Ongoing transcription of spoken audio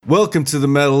Welcome to the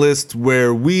Metalist,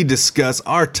 where we discuss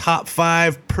our top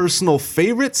 5 personal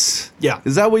favorites. Yeah.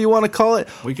 Is that what you want to call it?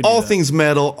 We can all do that. things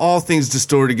metal, all things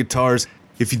distorted guitars.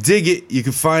 If you dig it, you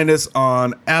can find us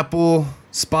on Apple,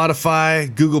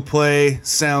 Spotify, Google Play,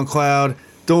 SoundCloud.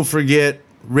 Don't forget,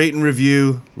 rate and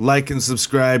review, like and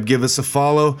subscribe, give us a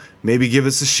follow, maybe give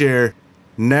us a share.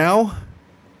 Now,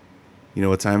 you know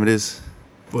what time it is?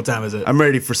 What time is it? I'm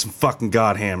ready for some fucking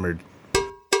God Hammered.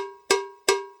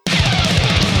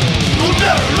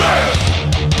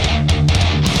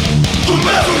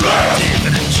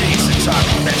 David and Jason talk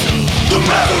metal.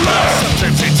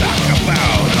 Sometimes they talk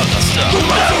about other stuff.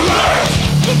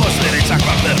 But mostly they talk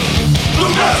about metal.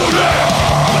 But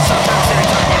sometimes they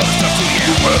talk about other stuff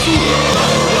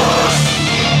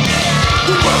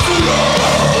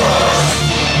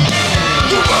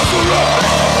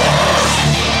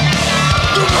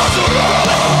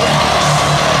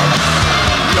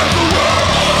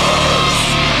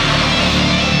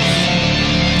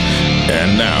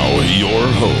And now, your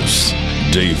hosts,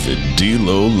 David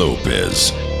D'Lo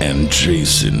Lopez and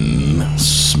Jason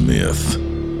Smith.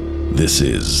 This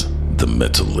is The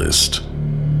Metalist.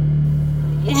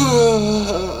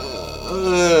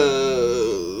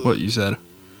 What you said?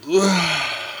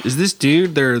 Is this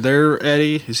dude they're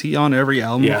Eddie? Is he on every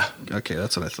album? Yeah. Okay,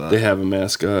 that's what I thought. They have a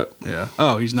mascot. Yeah.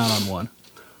 Oh, he's not on one.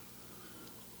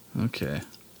 Okay.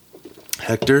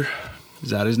 Hector. Is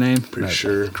that his name? Pretty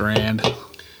sure. Grand.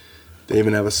 They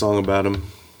even have a song about him.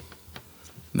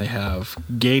 They have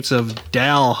Gates of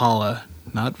Dalhalla,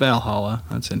 not Valhalla.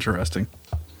 That's interesting.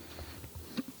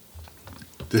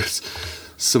 There's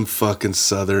some fucking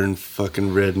southern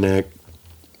fucking redneck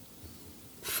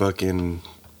fucking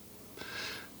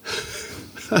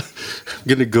I'm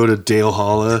gonna go to Dale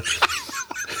Holla.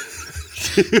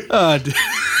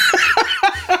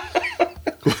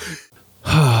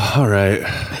 All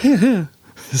right.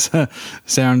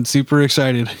 Sound super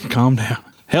excited. Calm down.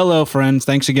 Hello, friends.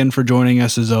 Thanks again for joining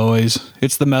us as always.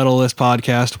 It's the Metalist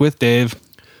Podcast with Dave.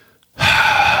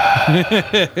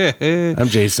 I'm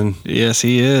Jason. Yes,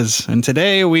 he is. And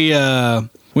today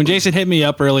when Jason hit me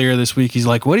up earlier this week, he's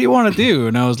like, what do you want to do?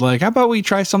 And I was like, how about we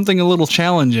try something a little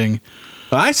challenging?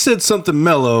 I said something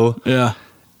mellow. Yeah.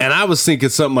 And I was thinking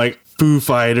something like Foo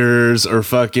Fighters or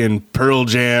fucking Pearl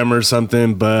Jam or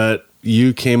something, but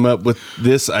you came up with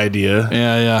this idea.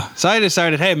 Yeah. So I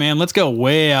decided, hey, man, let's go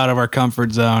way out of our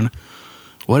comfort zone.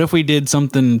 What if we did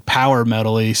something power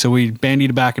metal-y? So we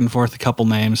bandied back and forth a couple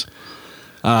names.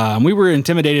 We were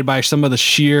intimidated by some of the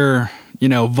sheer,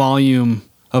 volume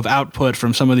of output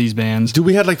from some of these bands. Dude,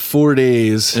 we had like 4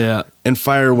 days. Yeah. And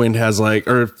Firewind has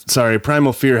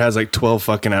Primal Fear has like 12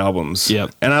 fucking albums.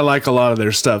 Yep. And I like a lot of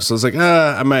their stuff. So I was like,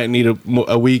 I might need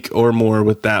a week or more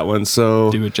with that one.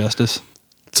 So Do it justice.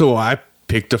 So I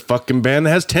picked a fucking band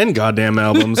that has 10 goddamn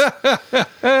albums.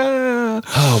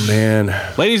 Oh, man.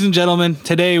 Ladies and gentlemen,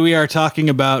 today we are talking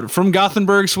about, from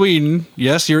Gothenburg, Sweden.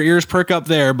 Yes, your ears perk up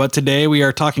there, but today we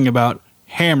are talking about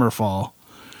HammerFall.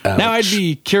 Ouch. Now, I'd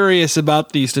be curious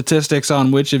about the statistics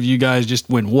on which of you guys just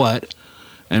went what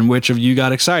and which of you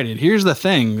got excited. Here's the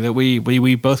thing that we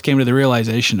both came to the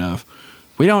realization of.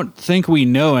 We don't think we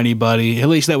know anybody, at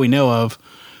least that we know of,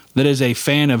 that is a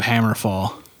fan of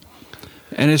HammerFall.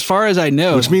 And as far as I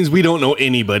know... Which means we don't know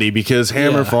anybody because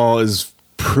HammerFall is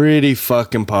pretty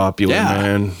fucking popular,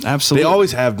 man. Absolutely. They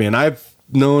always have been. I've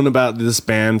known about this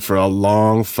band for a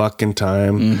long fucking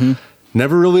time. Mm-hmm.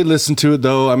 Never really listened to it,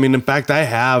 though. I mean, in fact, I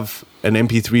have an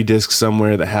MP3 disc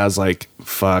somewhere that has, I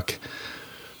think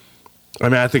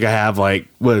I have,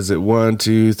 1,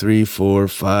 2, 3, 4,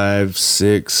 5,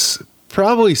 6,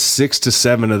 probably 6 to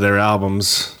 7 of their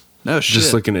albums. No shit.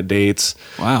 Just looking at dates.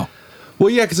 Wow. Well,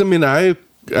 yeah, because I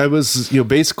was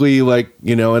basically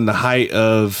in the height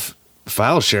of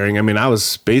file sharing. I mean, I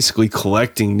was basically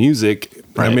collecting music.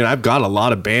 Right. I mean, I've got a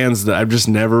lot of bands that I've just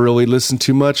never really listened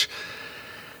to much.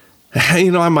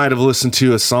 I might have listened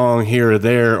to a song here or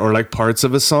there, or parts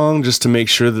of a song, just to make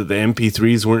sure that the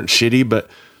MP3s weren't shitty. But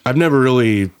I've never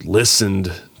really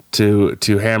listened to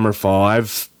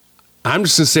HammerFall. I'm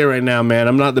just gonna say right now, man,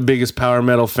 I'm not the biggest power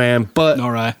metal fan, but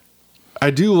all right, I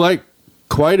do like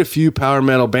quite a few power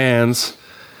metal bands.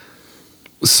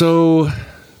 So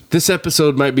this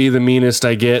episode might be the meanest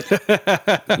I get.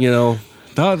 Don't.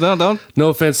 No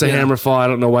offense to HammerFall. I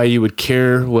don't know why you would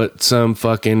care what some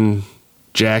fucking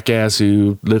jackass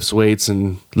who lifts weights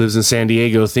and lives in San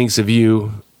Diego thinks of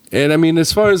you. And I mean,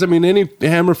 as far as any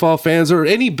HammerFall fans or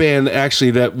any band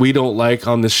actually that we don't like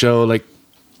on the show,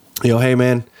 hey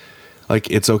man,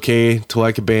 it's okay to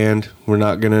like a band. We're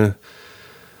not gonna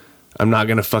I'm not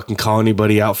gonna fucking call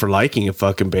anybody out for liking a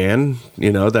fucking band,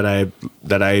 you know, that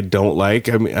I don't like.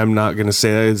 I mean, I'm not gonna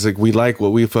say that. It's like we like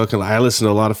what we fucking. I listen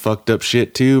to a lot of fucked up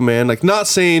shit too, man. Like, not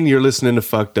saying you're listening to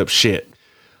fucked up shit,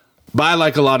 but I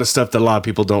like a lot of stuff that a lot of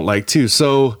people don't like too.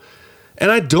 So,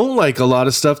 and I don't like a lot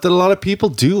of stuff that a lot of people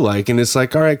do like, and it's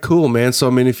like, all right, cool, man. So I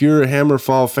mean, if you're a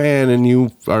HammerFall fan and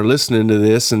you are listening to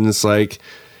this, and it's like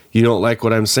you don't like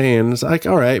what I'm saying, it's like,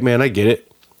 all right, man, I get it.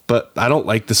 But I don't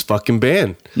like this fucking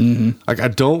band. Like, I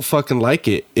don't fucking like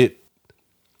it.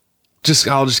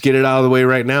 I'll just get it out of the way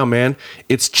right now, man.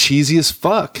 It's cheesy as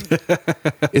fuck.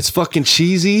 It's fucking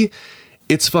cheesy.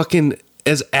 It's fucking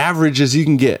as average as you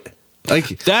can get.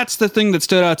 Like, that's the thing that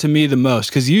stood out to me the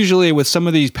most, because usually with some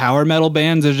of these power metal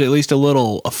bands, there's at least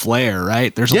a flair,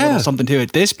 right? There's a little something to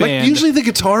it. This band, like, usually the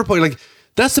guitar player, like,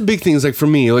 that's the big thing. Is like, for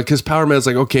me, like, because power metal's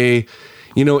like, okay,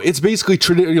 you know, it's basically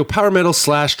power metal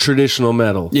 / traditional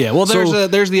metal. Yeah, well,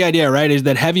 there's the idea, right? Is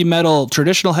that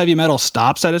traditional heavy metal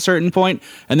stops at a certain point,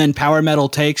 and then power metal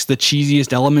takes the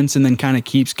cheesiest elements and then kind of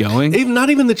keeps going. Not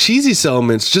even the cheesiest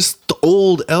elements, just the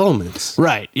old elements.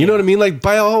 Right. You know what I mean? Like,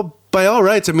 by all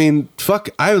rights, I mean, fuck,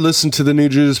 I listen to the new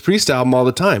Judas Priest album all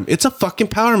the time. It's a fucking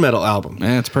power metal album.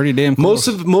 Yeah, it's pretty damn close.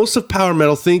 Most of power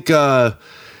metal, think,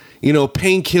 you know,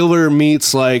 Painkiller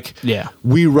meets, like,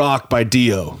 We Rock by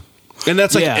Dio. And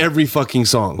that's like every fucking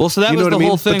song. Well, so that was the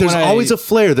whole thing. But there's always a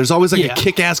flair. There's always like a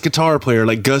kick-ass guitar player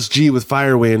like Gus G with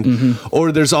Firewind.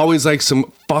 Or there's always like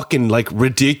some fucking like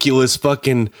ridiculous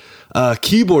fucking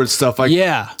keyboard stuff like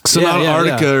Sonata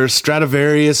Arctica or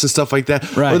Stradivarius and stuff like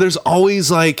that. Right. Or there's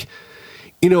always like,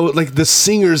 you know, like the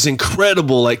singer's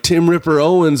incredible, like Tim Ripper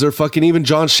Owens or fucking even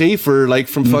John Schaefer, like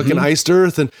from fucking Iced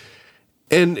Earth.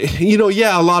 And you know,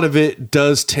 a lot of it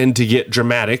does tend to get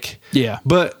dramatic. Yeah.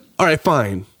 But all right,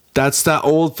 fine. That's that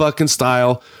old fucking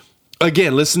style.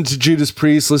 Again, listen to Judas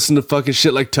Priest, listen to fucking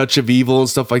shit like Touch of Evil and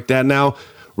stuff like that. Now,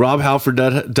 Rob Halford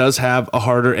does have a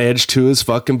harder edge to his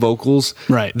fucking vocals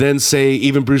than, say,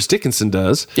 even Bruce Dickinson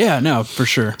does. Yeah, no, for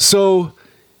sure. So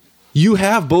you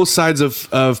have both sides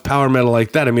of power metal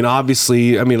like that. I mean,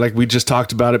 obviously, like we just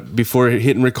talked about it before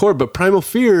hitting record, but Primal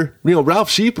Fear, you know, Ralph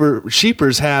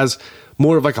Sheepers has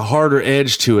more of like a harder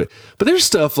edge to it. But there's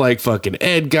stuff like fucking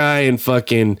Ed Guy and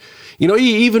fucking, you know,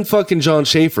 even fucking John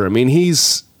Schaefer. I mean,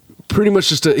 he's pretty much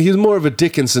he's more of a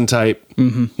Dickinson type,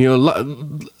 you know,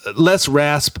 less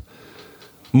rasp,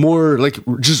 more like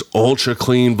just ultra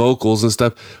clean vocals and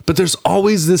stuff. But there's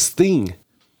always this thing.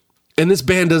 And this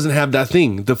band doesn't have that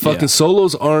thing. The fucking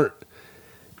solos aren't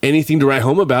anything to write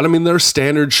home about. I mean, they're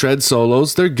standard shred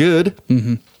solos. They're good.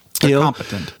 They're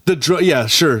competent.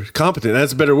 Competent.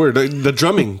 That's a better word. The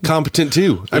drumming, competent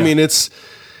too. I mean, it's,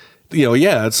 you know,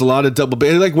 it's a lot of double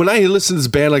bass. Like when I listen to this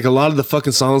band, like a lot of the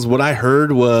fucking songs, what I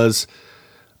heard was,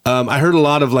 I heard a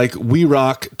lot of like We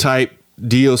Rock type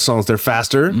Dio songs. They're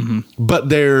faster, but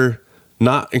they're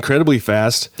not incredibly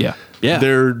fast. Yeah.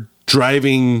 They're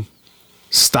driving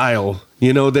style.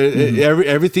 You know,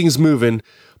 everything's moving.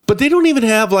 But they don't even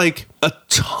have like a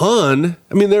ton.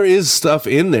 I mean, there is stuff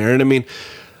in there, and I mean,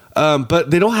 but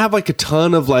they don't have like a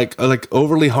ton of like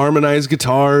overly harmonized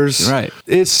guitars. Right.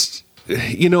 It's,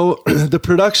 you know, the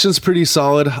production's pretty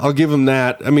solid. I'll give them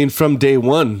that. I mean, from day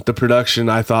one, the production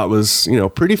I thought was, you know,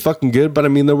 pretty fucking good. But I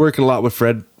mean, they're working a lot with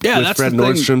Fred. Yeah, that's Fred the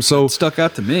Nordstrom. Thing so that stuck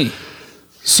out to me.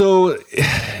 So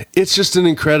it's just an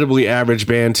incredibly average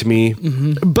band to me.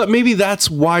 But maybe that's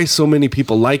why so many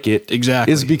people like it.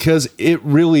 Exactly. Is because it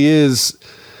really is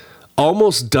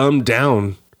almost dumbed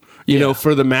down, you know,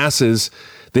 for the masses.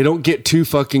 They don't get too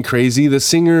fucking crazy. The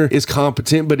singer is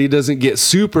competent, but he doesn't get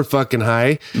super fucking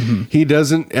high. He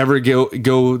doesn't ever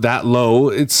go that low.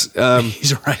 It's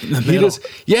he's right in the middle.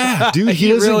 Dude, he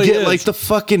doesn't really get is. like the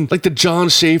fucking like the John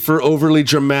Schaefer overly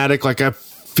dramatic, like I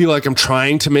feel like I'm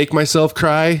trying to make myself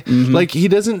cry. Like he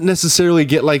doesn't necessarily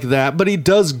get like that, but he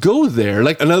does go there.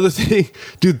 Like another thing,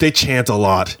 dude, they chant a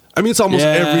lot. I mean, it's almost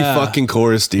every fucking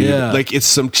chorus, dude. Like it's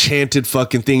some chanted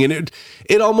fucking thing. And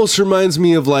it almost reminds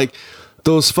me of like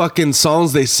those fucking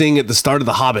songs they sing at the start of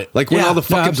The Hobbit. Like when all the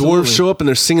fucking dwarves show up and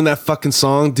they're singing that fucking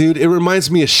song, dude. It reminds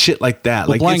me of shit like that.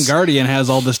 Well, like Blind Guardian has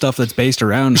all the stuff that's based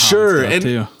around sure, stuff and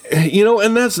too. You know,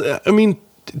 and that's, I mean,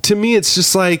 to me, it's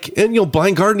just like, and you know,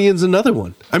 Blind Guardian's another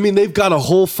one. I mean, they've got a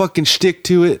whole fucking shtick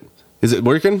to it. Is it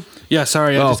working? Yeah,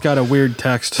 sorry, I just got a weird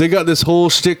text. They got this whole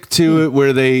shtick to it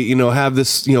where they, you know, have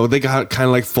this, you know, they got kind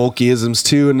of like folkyisms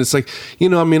too. And it's like, you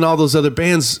know, I mean, all those other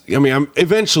bands, I mean,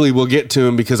 eventually we'll get to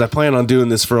them because I plan on doing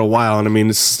this for a while. And I mean,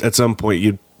 it's, at some point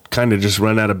you'd kind of just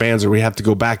run out of bands or we have to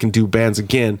go back and do bands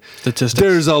again. Statistics.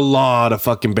 There's a lot of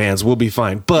fucking bands. We'll be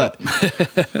fine. But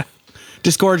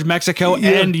disgorge Mexico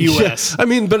and US. I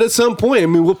mean, but at some point, I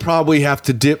mean, we'll probably have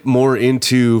to dip more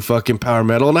into fucking power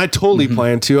metal, and I totally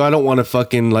plan to. I don't want to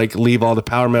fucking like leave all the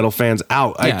power metal fans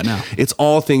out. No. It's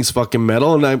all things fucking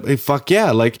metal, and I fuck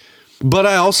yeah, like. But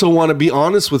I also want to be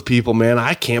honest with people, man.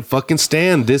 I can't fucking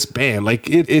stand this band. Like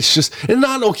it's just, and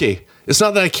not okay. It's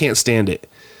not that I can't stand it.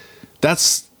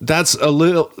 That's a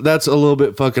little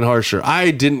bit fucking harsher. I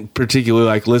didn't particularly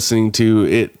like listening to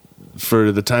it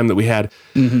for the time that we had,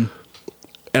 and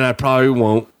I probably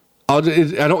won't. I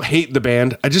don't hate the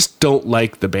band. I just don't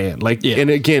like the band. Like, and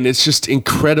again, it's just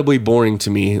incredibly boring to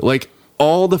me. Like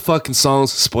all the fucking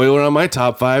songs. Spoiler on my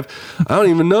top 5. I don't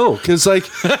even know because like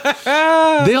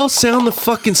they all sound the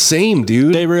fucking same,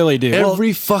 dude. They really do.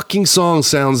 Every fucking song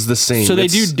sounds the same. So they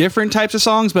do different types of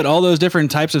songs, but all those different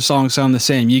types of songs sound the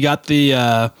same. You got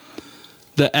the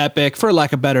epic, for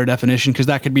lack of better definition, because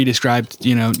that could be described,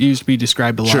 used to be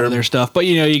described a lot of their stuff. But,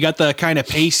 you got the kind of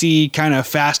pacey, kind of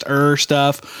faster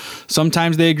stuff.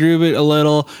 Sometimes they groove it a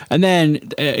little. And then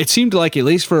it seemed like, at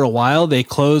least for a while, they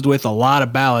closed with a lot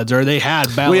of ballads, or they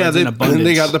had ballads in abundance. And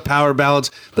they got the power ballads.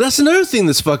 But that's another thing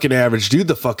that's fucking average, dude.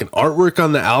 The fucking artwork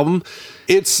on the album.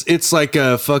 It's like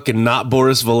a fucking not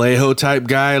Boris Vallejo type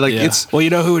guy. Like it's. Well, you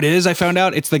know who it is? I found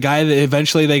out it's the guy that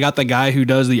eventually they got the guy who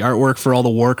does the artwork for all the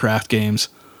Warcraft games.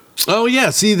 Oh yeah,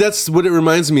 see that's what it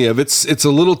reminds me of. It's a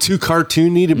little too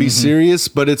cartoony to be serious,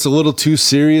 but it's a little too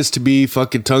serious to be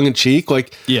fucking tongue in cheek.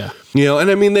 Like and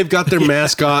I mean they've got their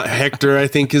mascot Hector, I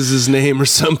think is his name, or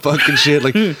some fucking shit.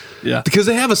 Like because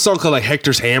they have a song called like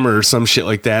Hector's Hammer or some shit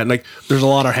like that. And like there's a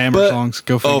lot of Hammer songs.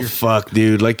 Go figure. Oh fuck,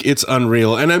 dude! Like it's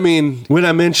unreal. And I mean when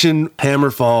I mentioned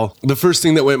HammerFall, the first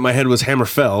thing that went in my head was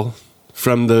HammerFell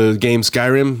from the game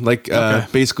Skyrim, like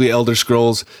basically Elder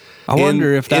Scrolls. I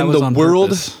wonder if that was the on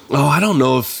world. Purpose. Oh, I don't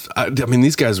know if I mean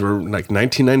these guys were like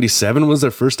 1997 was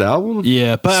their first album.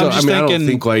 Yeah, but so, I'm just thinking, I don't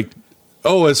think like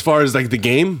as far as like the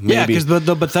game, maybe. Yeah, because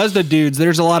the Bethesda dudes,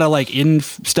 there's a lot of like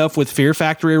stuff with Fear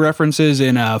Factory references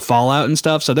in Fallout and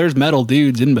stuff. So there's metal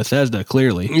dudes in Bethesda,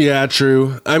 clearly. Yeah,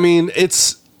 true. I mean,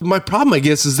 my problem, I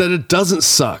guess, is that it doesn't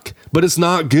suck, but it's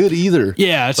not good either.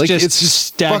 Yeah, it's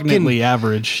just stagnantly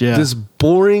average. Yeah, this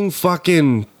boring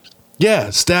fucking.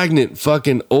 Yeah, stagnant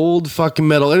fucking old fucking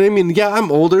metal. And I mean,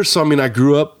 I'm older, so I mean, I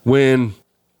grew up when,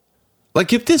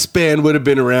 like, if this band would have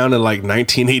been around in like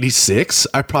 1986,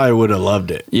 I probably would have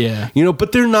loved it. Yeah.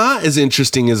 But they're not as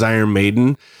interesting as Iron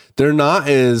Maiden. They're not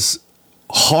as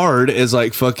hard as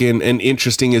like fucking and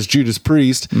interesting as Judas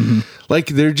Priest. Like,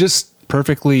 they're just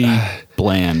perfectly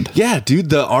bland. Yeah, dude,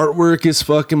 the artwork is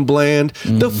fucking bland.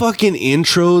 The fucking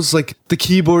intros, like the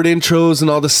keyboard intros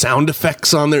and all the sound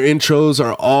effects on their intros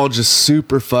are all just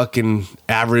super fucking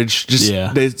average. Just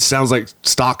it sounds like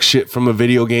stock shit from a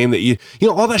video game that you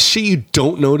all that shit you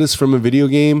don't notice from a video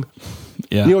game.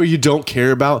 Yeah. Or you don't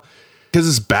care about because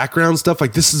it's background stuff.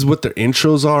 Like this is what their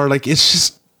intros are. Like it's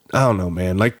just I don't know,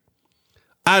 man. Like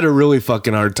I had a really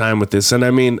fucking hard time with this. And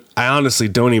I mean, I honestly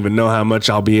don't even know how much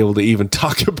I'll be able to even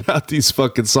talk about these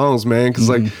fucking songs, man. Because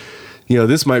like,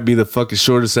 this might be the fucking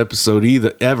shortest episode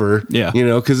ever. Yeah.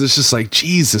 Because it's just like,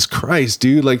 Jesus Christ,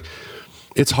 dude. Like,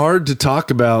 it's hard to talk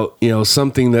about,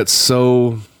 something that's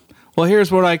so... Well,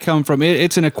 here's where I come from.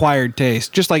 It's an acquired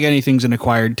taste, just like anything's an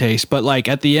acquired taste. But like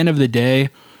at the end of the day,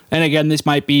 and again, this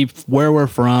might be where we're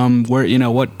from, where,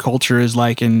 what culture is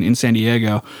like in San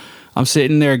Diego. I'm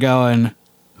sitting there going...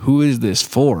 Who is this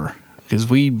for? Because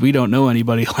we don't know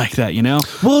anybody like that,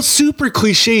 Well, it's super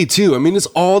cliche, too. I mean, it's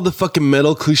all the fucking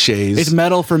metal cliches. It's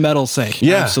metal for metal's sake.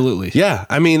 Yeah. Absolutely. Yeah.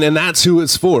 I mean, and that's who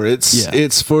it's for.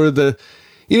 It's for the...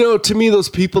 to me, those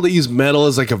people that use metal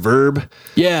as like a verb.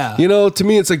 Yeah. To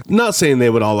me, it's like, not saying they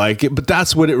would all like it, but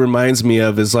that's what it reminds me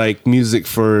of is like music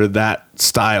for that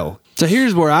style. So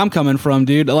here's where I'm coming from,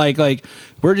 dude. Like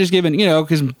we're just giving,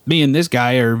 because me and this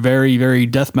guy are very, very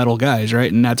death metal guys,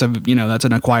 right? And that's that's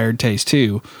an acquired taste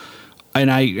too.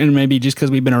 And maybe just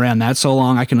because we've been around that so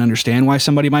long, I can understand why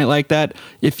somebody might like that.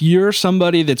 If you're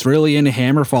somebody that's really into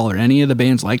HammerFall or any of the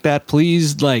bands like that,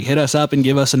 please like hit us up and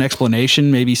give us an explanation.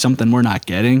 Maybe something we're not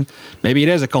getting. Maybe it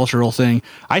is a cultural thing.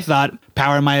 I thought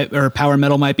power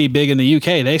metal might be big in the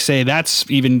UK. They say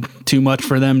that's even too much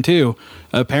for them too.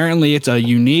 Apparently, it's a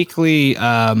uniquely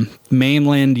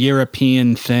mainland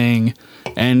European thing,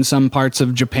 and some parts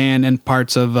of Japan and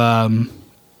parts of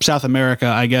South America,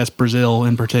 I guess Brazil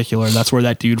in particular. That's where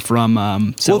that dude from.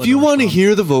 Well, if you want to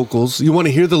hear the vocals, you want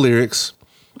to hear the lyrics.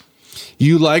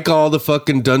 You like all the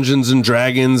fucking Dungeons and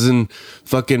Dragons and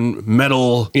fucking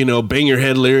metal, bang your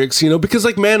head lyrics, because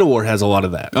like Manowar has a lot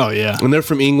of that. Oh yeah, and they're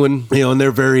from England, and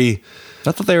they're very.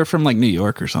 I thought they were from like New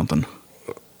York or something.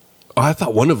 Oh, I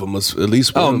thought one of them was at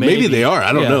least one. Oh, of them. Maybe maybe. they are.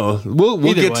 I don't Yeah. know. We'll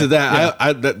Either get way. to that.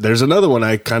 Yeah. There's another one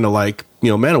I kind of like,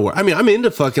 Manowar. I mean, I'm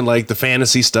into fucking like the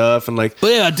fantasy stuff and like,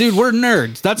 But yeah, dude, we're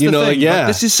nerds. That's You the know, thing. yeah. Like,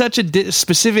 this is such a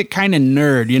specific kind of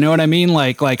nerd. You know what I mean?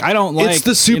 Like I don't like. it's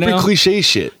the super cliche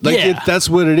shit. Like Yeah. that's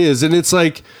what it is. And it's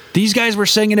like, These guys were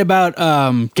singing about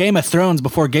Game of Thrones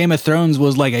before Game of Thrones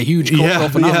was like a huge cultural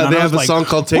phenomenon. they I have was a song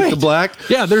called Take the wait. Black.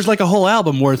 Yeah, there's like a whole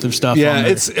album worth of stuff. Yeah, on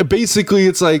there. it's basically,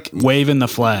 it's like, waving the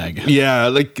flag. yeah,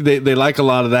 like they like a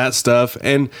lot of that stuff.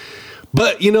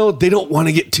 But they don't want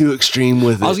to get too extreme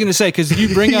with it. I was gonna say, because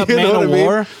you bring up You know Man what of I mean?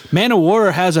 War. Man of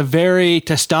War has a very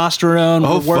testosterone,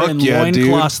 Oh, we're fuck in yeah,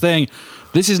 loincloths thing.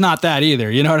 This is not that either.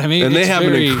 You know what I mean? And they It's have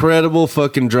very- an incredible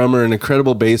fucking drummer, an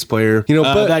incredible bass player.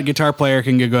 But that guitar player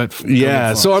can go.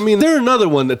 yeah, so I mean, they're another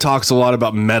one that talks a lot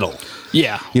about metal.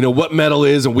 yeah, What metal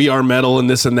is, and we are metal, and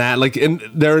this and that. Like, and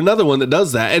they're another one that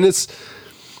does that, and it's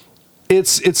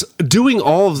doing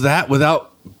all of that without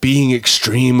being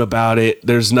extreme about it.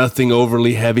 There's nothing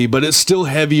overly heavy, but it's still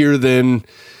heavier than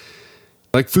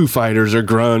like Foo Fighters or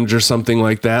grunge or something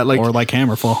like that. Like, or like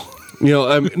Hammerfall. no,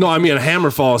 I mean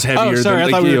Hammerfall is heavier. Oh, sorry, than,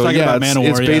 I thought we were talking about Manowar,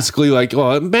 It's yeah. basically like,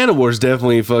 Manowar is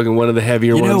definitely fucking one of the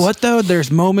heavier You ones. know what though? There's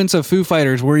moments of Foo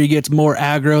Fighters where he gets more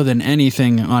aggro than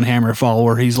anything on Hammerfall,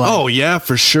 where he's like, Oh yeah,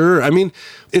 for sure. I mean,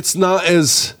 it's not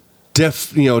as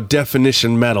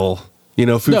definition metal. Foo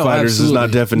No, Fighters is not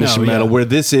absolutely. definition No, metal, yeah. where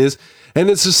this is, and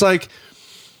it's just like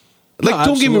don't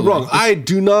get me absolutely. wrong, I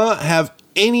do not have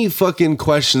any fucking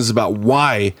questions about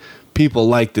why people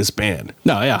like this band.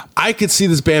 no, yeah, I could see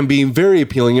this band being very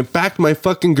appealing. In fact, my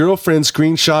fucking girlfriend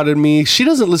screenshotted me. She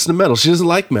doesn't listen to metal. She doesn't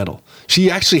like metal. She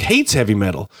actually hates heavy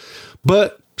metal.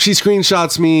 But she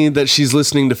screenshots me that she's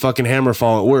listening to fucking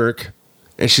Hammerfall at work.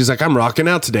 And she's like, I'm rocking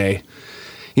out today.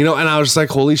 And I was just like,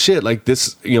 holy shit. Like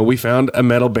this, we found a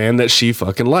metal band that she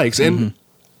fucking likes. And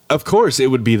of course it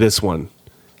would be this one.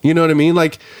 You know what I mean?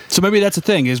 Like, so maybe that's the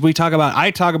thing is I talk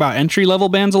about entry level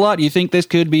bands a lot. Do you think this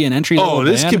could be an entry level? oh,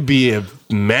 this could be a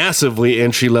massively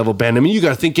entry level band. I mean, you got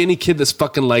to think any kid that's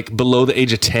fucking like below the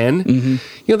age of 10,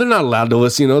 they're not allowed to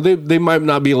listen. They might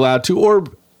not be allowed to, or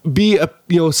be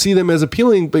see them as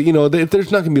appealing, but they're not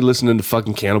going to be listening to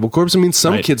fucking Cannibal Corpse. I mean,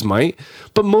 some Right. kids might,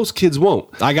 but most kids won't.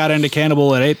 I got into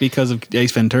Cannibal at 8 because of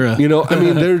Ace Ventura. I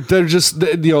mean, they're just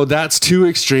that's too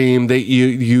extreme. That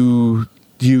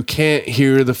you can't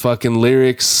hear the fucking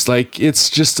lyrics. Like, it's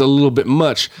just a little bit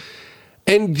much.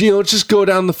 And, just go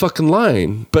down the fucking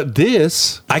line. But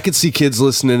this, I could see kids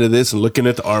listening to this and looking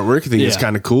at the artwork. I think it's Yeah.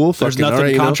 kind of cool. There's Fucking, nothing all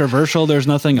right, controversial. There's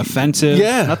nothing offensive.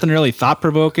 Yeah. Nothing really thought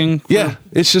provoking. Yeah.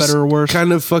 It's just better or worse.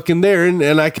 kind of fucking there.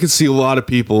 And I could see a lot of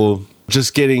people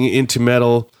just getting into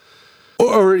metal.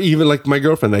 Or even like my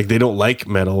girlfriend, like they don't like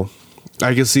metal.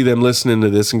 I can see them listening to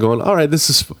this and going, all right, this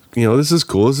is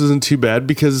cool. This isn't too bad,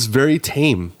 because it's very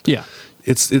tame. Yeah.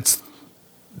 It's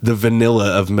the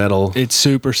vanilla of metal. It's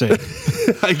super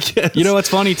safe. I guess. You know what's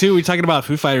funny too? We're talking about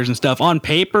Foo Fighters and stuff. On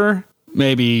paper,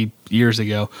 maybe years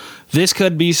ago, this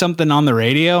could be something on the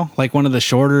radio, like one of the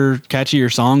shorter,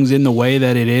 catchier songs, in the way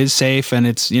that it is safe and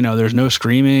it's, there's no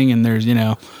screaming, and there's,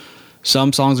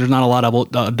 some songs there's not a lot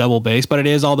of double bass, but it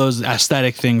is all those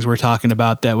aesthetic things we're talking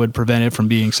about that would prevent it from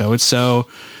being so. It's so,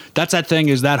 that's that thing,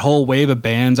 is that whole wave of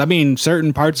bands. I mean,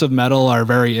 certain parts of metal are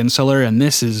very insular, and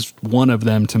this is one of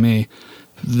them to me.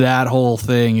 That whole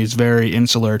thing is very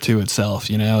insular to itself.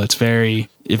 It's very,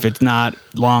 if it's not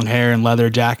long hair and leather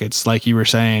jackets, like you were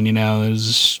saying,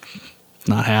 it's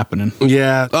not happening.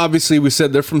 Yeah, obviously we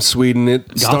said they're from Sweden.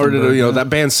 It started, Gothenburg, yeah. that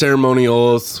band Ceremonial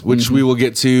Oath, which we will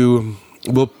get to.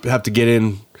 We'll have to get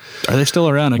in Are they still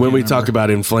around? when we talk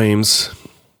about In Flames,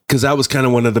 because that was kind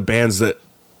of one of the bands that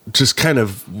just kind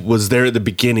of was there at the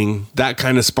beginning. That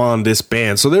kind of spawned this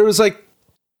band. So there was like,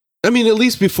 I mean, at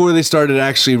least before they started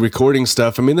actually recording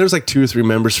stuff, I mean, there's like 2 or 3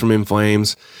 members from In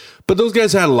Flames, but those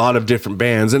guys had a lot of different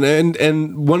bands,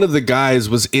 and one of the guys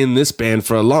was in this band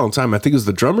for a long time. I think it was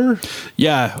the drummer.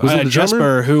 Yeah, Was it the Jesper,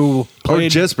 drummer? who played, Or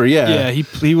Jesper, yeah. Yeah,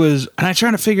 he was, and I'm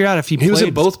trying to figure out if he was in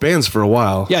played- both bands for a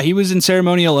while. Yeah, he was in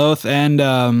Ceremonial Oath and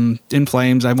In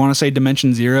Flames. I want to say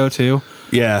Dimension Zero too.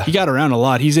 Yeah. He got around a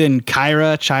lot. He's in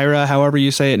Chira, however you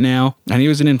say it now, and he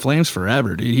was in Flames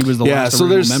forever, dude. He was the last so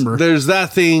original member. there's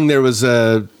that thing. There was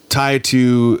a tie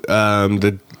to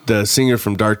the singer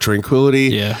from Dark Tranquility.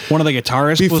 Yeah, one of the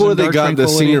guitarists Before was in they Dark got the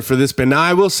Tranquility. singer for this band. Now,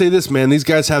 I will say this, man. These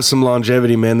guys have some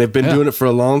longevity, man. They've been Yeah. doing it for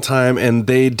a long time, and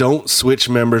they don't switch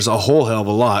members a whole hell of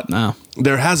a lot. No.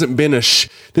 there hasn't been this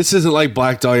isn't like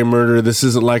Black Dahlia Murder. This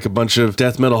isn't like a bunch of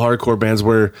death metal hardcore bands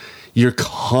where you're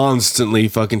constantly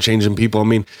fucking changing people. I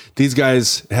mean, these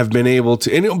guys have been able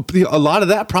to, and a lot of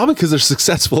that probably because they're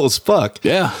successful as fuck.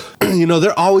 Yeah.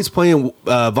 They're always playing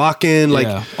Wacken,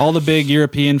 like all the big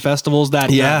European festivals that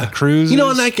the cruises.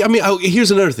 And like, I mean,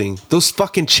 here's another thing. Those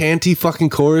fucking chanty fucking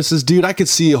choruses, dude, I could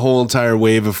see a whole entire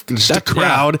wave of just a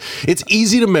crowd. Yeah. It's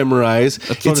easy to memorize.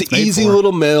 It's an easy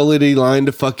little melody line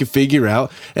to fucking figure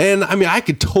out. And I mean, I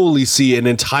could totally see an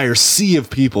entire sea of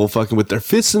people fucking with their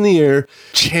fists in the air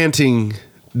chanting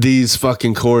these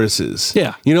fucking choruses.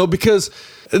 Yeah. Because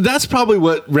that's probably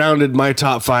what rounded my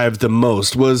top 5 the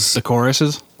most was the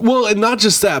choruses. Well, and not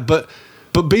just that, but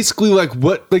basically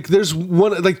there's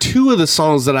one, like 2 of the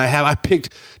songs that I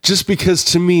picked just because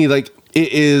to me, like,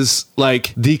 it is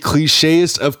like the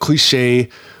clicheist of cliche.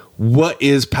 What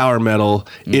is power metal?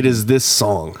 It is this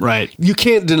song. Right. You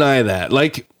can't deny that.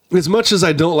 Like, as much as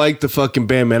I don't like the fucking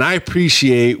band, man, I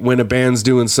appreciate when a band's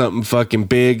doing something fucking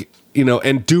big,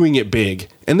 and doing it big.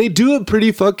 And they do it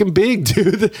pretty fucking big,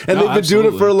 dude. And they've been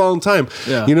doing it for a long time.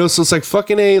 Yeah. So it's like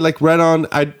fucking like right on.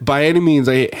 By any means,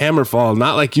 I hate HammerFall.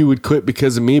 Not like you would quit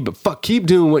because of me, but keep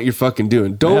doing what you're fucking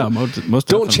doing. Don't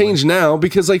don't change now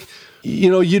because like,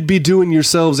 you'd be doing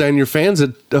yourselves and your fans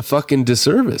a fucking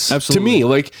disservice. Absolutely. To me,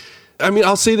 like, I mean,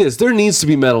 I'll say this: there needs to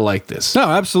be metal like this. No,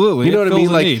 absolutely. You know what I mean?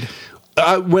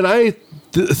 Like, when I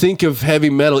think of heavy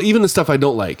metal, even the stuff I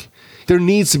don't like. There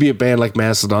needs to be a band like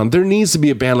Mastodon. There needs to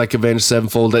be a band like Avenged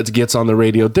Sevenfold that gets on the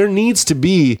radio. There needs to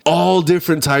be all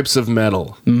different types of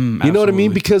metal. You know what I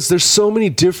mean? Because there's so many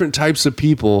different types of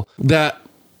people that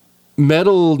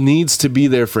metal needs to be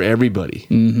there for everybody.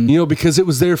 Because it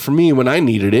was there for me when I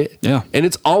needed it. Yeah. And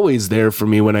it's always there for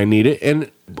me when I need it.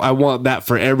 And I want that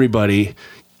for everybody.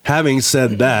 Having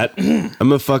said that, I'm going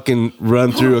to fucking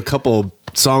run through a couple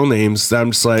song names that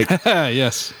I'm just like,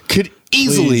 yes. Could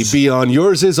easily be on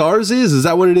Yours Is Ours Is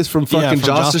that what it is from fucking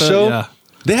Josta Show? Yeah.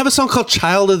 They have a song called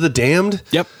Child of the Damned.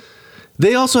 Yep.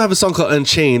 They also have a song called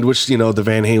Unchained, which, the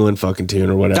Van Halen fucking tune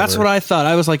or whatever. That's what I thought.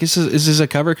 I was like, is this a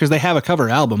cover? Because they have a cover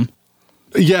album.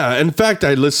 Yeah. In fact,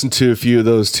 I listened to a few of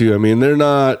those too. I mean, they're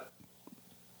not.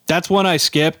 That's one I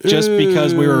skipped just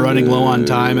because we were running low on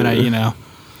time and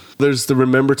There's the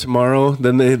Remember Tomorrow.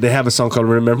 Then they have a song called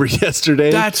Remember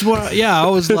Yesterday. That's what. Yeah, I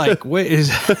was like, wait,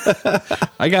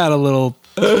 I got a little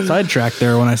sidetracked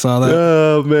there when I saw that.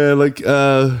 Oh man, like,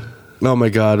 oh my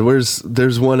God,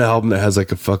 there's one album that has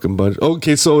like a fucking bunch.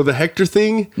 Okay, so the Hector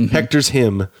thing, Hector's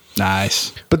Hymn.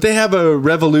 Nice. But they have a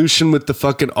Revolution with the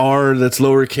fucking R that's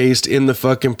lowercase in the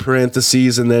fucking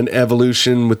parentheses, and then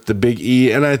Evolution with the big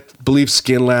E. And I believe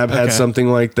Skin Lab had something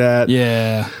like that.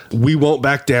 Yeah. We Won't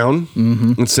Back Down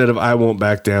instead of I Won't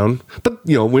Back Down. But,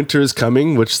 Winter is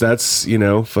Coming, which that's,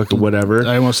 fucking whatever.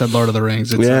 I almost said Lord of the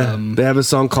Rings. It's, they have a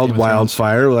song called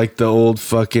Wildfire, like the old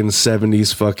fucking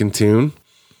 70s fucking tune.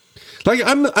 Like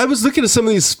I was looking at some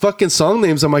of these fucking song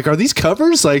names. I'm like, are these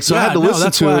covers? Like, so I had to listen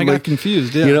that's to why them. I got like,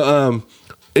 confused. Yeah.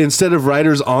 Instead of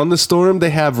Riders on the Storm,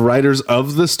 they have Riders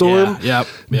of the Storm. Yeah.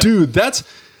 Yep. Dude, that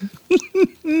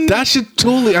should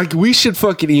totally. Like, we should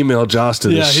fucking email Joss to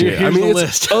this shit. Here's I mean, the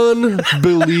it's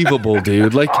unbelievable,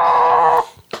 dude. Like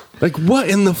what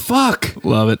in the fuck?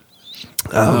 Love it.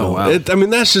 Oh wow. I mean,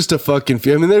 that's just a fucking.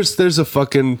 I mean, there's a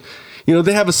fucking.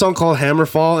 They have a song called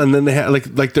HammerFall, and then they have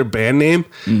like their band name,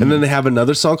 and then they have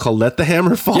another song called Let the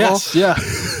Hammer Fall. Yes, yeah.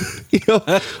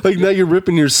 Like now you're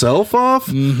ripping yourself off.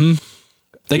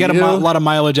 They got a lot of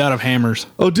mileage out of hammers.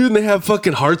 Oh, dude, and they have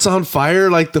fucking Hearts on Fire,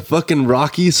 like the fucking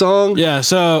Rocky song. Yeah,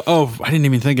 so, I didn't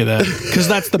even think of that. Because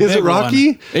that's the big Is it Rocky?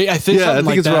 One. I think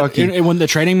it's Rocky. When the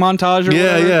training montage or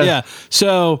whatever. Yeah.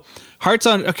 So, Hearts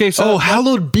on, okay, so. Oh,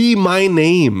 Hallowed Be My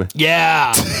Name.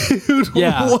 Yeah. Dude,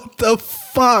 what the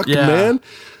fuck, man?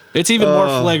 It's even more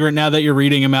flagrant now that you're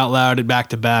reading them out loud back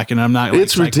to back, and I'm not.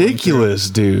 It's ridiculous,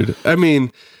 dude. I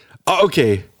mean,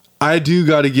 okay, I do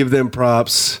got to give them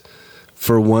props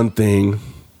for one thing.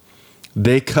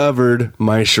 They covered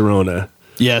My Sharona.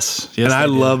 Yes, and I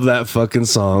love that fucking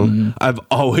song. I've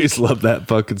always loved that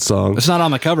fucking song. It's not on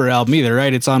the cover album either,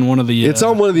 right? It's on one of the. It's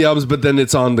on one of the albums, but then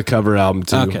it's on the cover album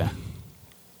too. Okay.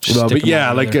 Well, but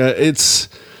yeah, like it's.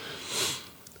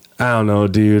 I don't know,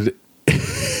 dude.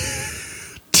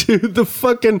 Dude, the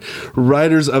fucking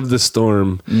Riders of the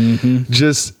Storm.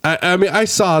 Just, I mean, I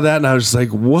saw that and I was just like,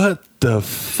 what the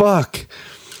fuck?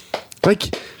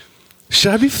 Like,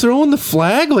 should I be throwing the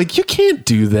flag? Like, you can't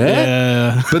do that.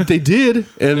 Yeah. But they did,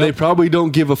 and they probably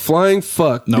don't give a flying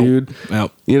fuck, dude.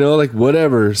 Nope. Like,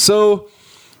 whatever. So.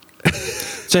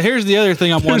 So here's the other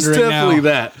thing I'm There's wondering definitely now.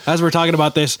 that. As we're talking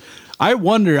about this, I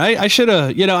wonder, I should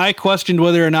have, I questioned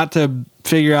whether or not to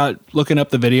figure out looking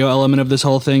up the video element of this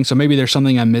whole thing. So maybe there's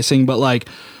something I'm missing, but like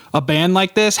a band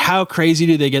like this, how crazy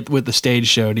do they get with the stage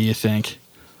show, do you think?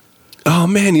 Oh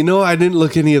man, I didn't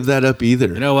look any of that up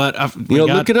either. You know what?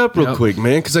 Look it up real quick,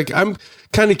 man, because like I'm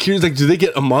kind of curious. Like, do they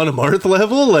get Amon Amarth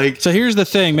level? Like, so here's the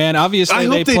thing, man. Obviously, I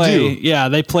hope they they play. do. Yeah,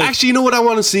 they play. actually, you know what I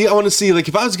want to see? I want to see like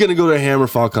if I was gonna go to a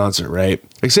HammerFall concert, right?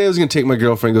 Like, say I was gonna take my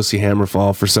girlfriend and go see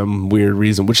HammerFall for some weird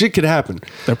reason, which it could happen.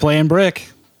 They're playing Brick.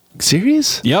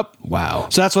 Serious? Yep. Wow.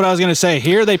 So that's what I was going to say.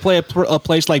 Here they play a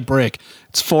place like Brick.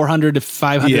 It's 400 to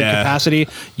 500 capacity.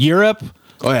 Europe.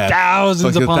 Oh yeah,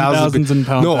 Thousands Like upon thousands and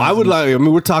pounds. No, I would like. I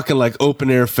mean, we're talking like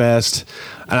open air fest,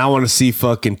 and I want to see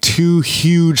fucking 2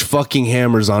 huge fucking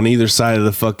hammers on either side of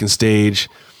the fucking stage,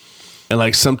 and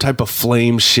like some type of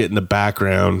flame shit in the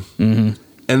background. Mm-hmm.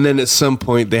 And then at some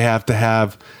point they have to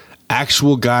have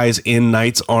actual guys in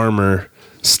knight's armor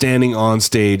standing on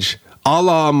stage, a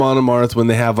la Amon Amarth when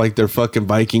they have like their fucking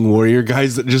Viking warrior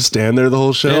guys that just stand there the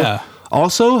whole show. Yeah.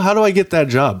 Also, how do I get that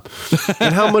job?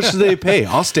 And how much do they pay?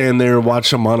 I'll stand there and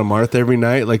watch Amon Amarth every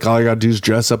night. Like, all I gotta do is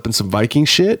dress up in some Viking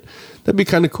shit. That'd be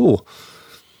kind of cool.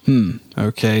 Okay.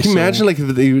 Can you imagine, like,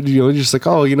 if they, just like,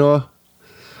 oh, all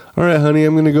right, honey,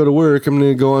 I'm gonna go to work. I'm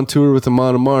gonna go on tour with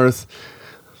Amon Amarth.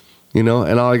 And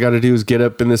all I gotta do is get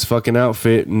up in this fucking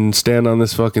outfit and stand on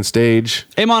this fucking stage.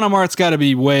 Amon Amarth's got to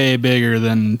be way bigger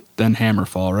than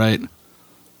Hammerfall, right?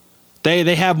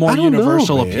 They have more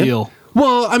universal appeal.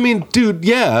 Well, I mean, dude,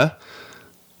 yeah.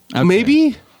 Okay.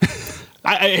 Maybe?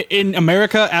 In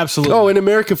America, absolutely. Oh, in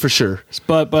America for sure.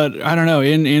 But I don't know,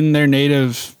 in their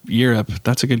native Europe,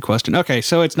 that's a good question. Okay,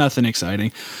 so it's nothing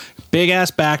exciting. Big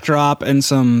ass backdrop and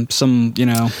some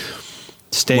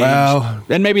stage. Wow.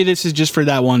 And maybe this is just for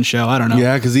that one show. I don't know.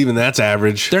 Yeah, because even that's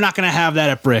average. They're not going to have that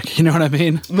at Brick. You know what I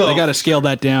mean? No. They got to scale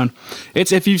that down.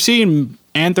 It's if you've seen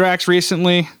Anthrax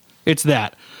recently, it's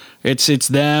that. It's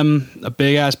them, a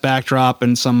big ass backdrop,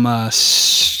 and some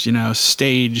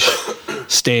stage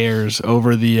stairs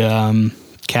over the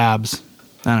cabs.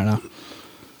 I don't know.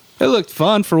 It looked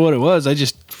fun for what it was. I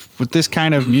just with this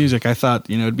kind of music, I thought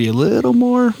it'd be a little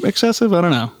more excessive. I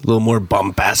don't know, a little more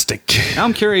bombastic.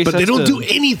 I'm curious, but they don't do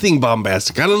anything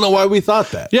bombastic. I don't know why we thought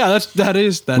that. Yeah, that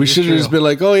is. We should have just been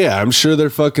like, oh yeah, I'm sure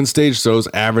their fucking stage shows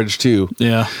average too.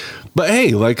 Yeah, but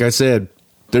hey, like I said,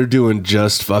 they're doing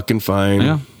just fucking fine.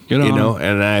 Yeah.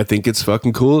 And I think it's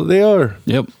fucking cool that they are.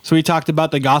 Yep. So we talked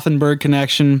about the Gothenburg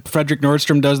connection. Fredrik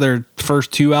Nordstrom does their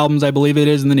first 2 albums, I believe it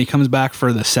is, and then he comes back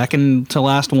for the second to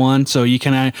last one. So you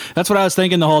can, that's what I was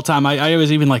thinking the whole time. I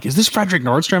was even like, is this Fredrik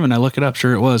Nordstrom? And I look it up.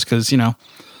 Sure it was, because,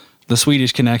 the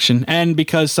Swedish connection. And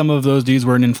because some of those dudes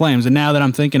were in Flames. And now that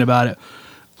I'm thinking about it,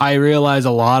 I realize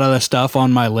a lot of the stuff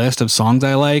on my list of songs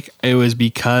I like, it was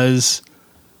because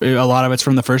a lot of it's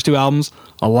from the first 2 albums.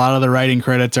 A lot of the writing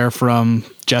credits are from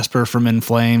Jesper from In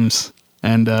Flames,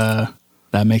 and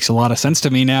that makes a lot of sense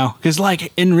to me now. Because,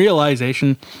 like, in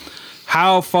realization,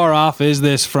 how far off is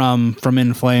this from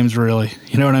In Flames, really?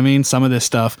 You know what I mean? Some of this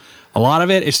stuff. A lot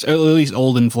of it is at least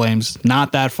old In Flames,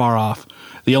 not that far off.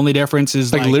 The only difference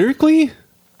is, like lyrically?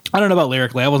 I don't know about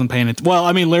lyrically. I wasn't paying it. Well,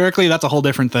 I mean, lyrically, that's a whole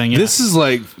different thing. Yeah. This is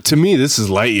like, to me, this is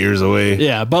light years away.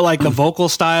 Yeah, but like the vocal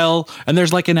style, and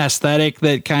there's like an aesthetic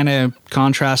that kind of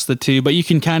contrasts the two, but you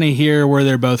can kind of hear where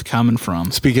they're both coming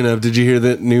from. Speaking of, did you hear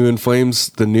that new In Flames?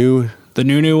 The new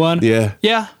one? Yeah.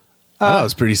 Yeah. That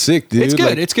was pretty sick, dude. It's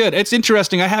good. It's good. It's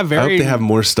interesting. I hope they have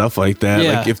more stuff like that.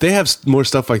 Yeah. Like, if they have more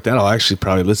stuff like that, I'll actually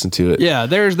probably listen to it. Yeah,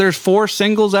 there's 4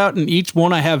 singles out, and each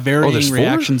one I have varying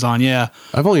reactions on. Yeah,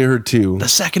 I've only heard 2. The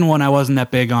second one I wasn't that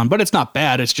big on, but it's not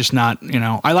bad. It's just not,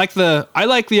 I like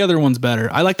the other ones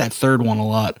better. I like that third one a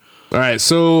lot. All right,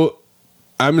 so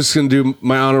I'm just gonna do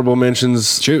my honorable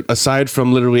mentions. Shoot. Aside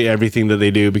from literally everything that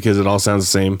they do, because it all sounds the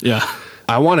same. Yeah,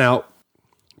 I Want Out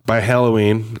by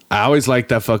Halloween. I always liked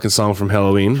that fucking song from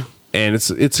Halloween, and it's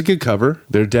a good cover.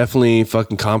 They're definitely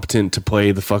fucking competent to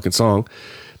play the fucking song.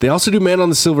 They also do Man on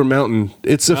the Silver Mountain.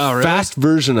 It's a fast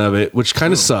version of it, which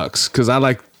kind of sucks because I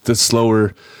like the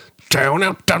slower down,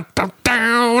 down, down,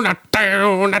 down,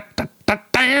 down,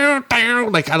 down,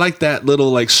 down. Like, I like that little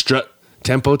like strut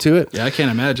tempo to it. Yeah, I can't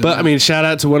imagine. But I mean, shout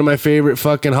out to one of my favorite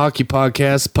fucking hockey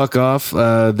podcasts, Puck Off.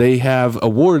 They have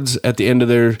awards at the end of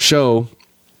their show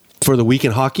for the week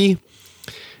in hockey.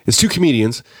 It's 2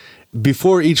 comedians.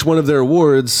 Before each one of their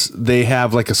awards, they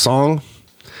have like a song,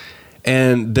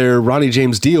 and their Ronnie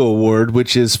James Dio Award,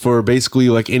 which is for basically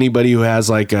like anybody who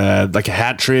has like a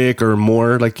hat trick or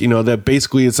more, like, that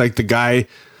basically it's like the guy,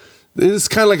 it's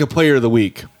kind of like a player of the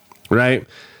week, right?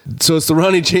 So it's the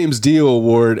Ronnie James Dio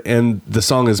Award, and the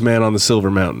song is Man on the Silver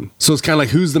Mountain. So it's kind of like,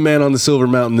 who's the man on the Silver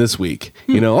Mountain this week?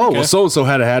 You know, well, so-and-so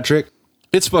had a hat trick.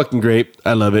 It's fucking great.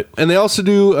 I love it. And they also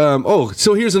do,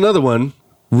 so here's another one.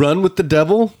 Run with the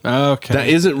Devil. Okay. That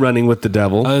isn't Running with the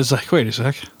Devil. I was like, wait a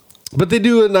sec. But they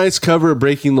do a nice cover of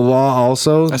Breaking the Law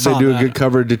also. They do a good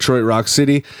cover of Detroit Rock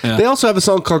City. Yeah. They also have a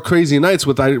song called Crazy Nights,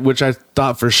 which I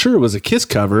thought for sure was a Kiss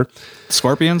cover.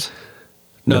 Scorpions?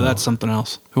 No, that's something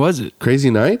else. Who was it? Crazy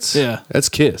Nights? Yeah. That's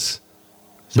Kiss.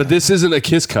 But this isn't a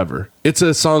Kiss cover. It's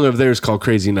a song of theirs called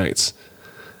Crazy Nights.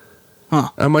 Huh.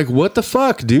 I'm like, what the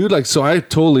fuck, dude? Like, so I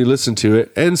totally listened to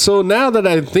it. And so now that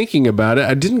I'm thinking about it,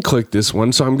 I didn't click this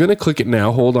one, so I'm going to click it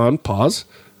now. Hold on, pause.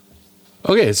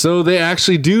 Okay, so they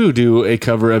actually do a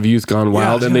cover of Youth Gone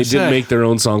Wild, and they did make their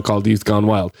own song called Youth Gone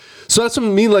Wild. So that's what I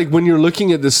mean, like, when you're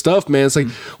looking at this stuff, man, it's like,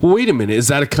 well, wait a minute, is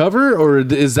that a cover, or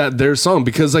is that their song?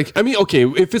 Because, like, I mean, okay,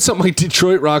 if it's something like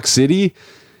Detroit Rock City,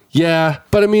 yeah,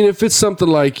 but I mean, if it's something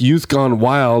like Youth Gone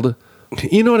Wild,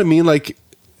 you know what I mean? Like,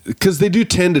 because they do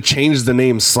tend to change the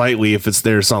name slightly if it's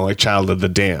their song, like Child of the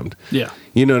Damned. Yeah.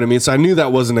 You know what I mean? So I knew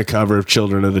that wasn't a cover of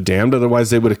Children of the Damned, otherwise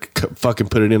they would have fucking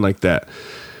put it in like that.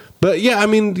 But yeah, I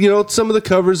mean, you know, some of the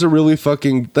covers are really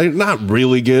fucking, they're not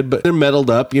really good, but they're metaled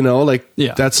up, you know, like,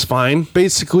 that's fine.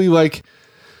 Basically, like,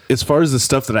 as far as the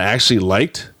stuff that I actually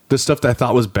liked, the stuff that I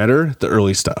thought was better, the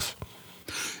early stuff.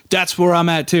 That's where I'm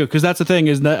at too, because that's the thing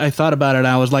is that I thought about it and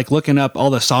I was like looking up all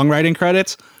the songwriting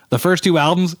credits. The first two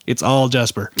albums, it's all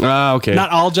Jesper. Ah, okay. Not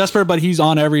all Jesper, but he's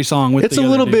on every song with. It's a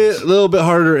little bit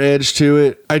harder edge to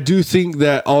it. I do think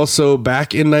that also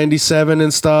back in '97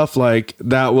 and stuff, like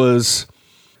that was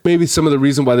maybe some of the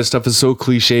reason why this stuff is so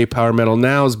cliche power metal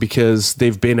now is because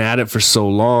they've been at it for so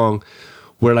long.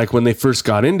 Where like when they first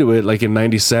got into it, like in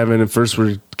 '97 and first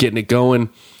were getting it going.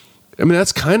 I mean,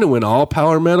 that's kind of when all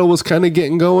power metal was kind of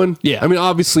getting going. Yeah. I mean,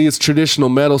 obviously it's traditional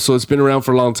metal, so it's been around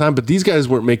for a long time, but these guys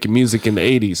weren't making music in the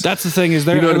 80s. That's the thing is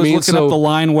there. You know I what was I mean? looking up the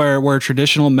line where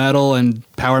traditional metal and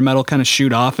power metal kind of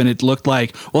shoot off, and it looked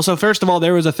like, well, so first of all,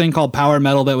 there was a thing called power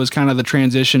metal that was kind of the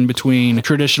transition between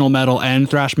traditional metal and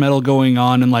thrash metal going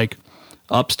on in like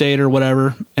Upstate or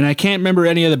whatever. And I can't remember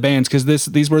any of the bands because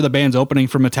these were the bands opening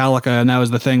for Metallica, and that was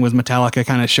the thing was Metallica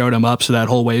kind of showed them up, so that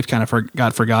whole wave kind of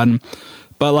got forgotten.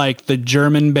 But like the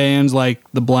German bands like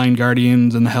the Blind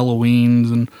Guardians and the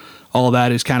Halloweens and all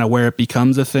that is kind of where it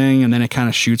becomes a thing, and then it kind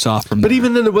of shoots off from there. But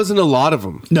even then, there wasn't a lot of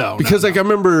them. No, because like I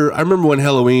remember when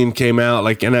Halloween came out,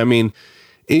 like, and I mean,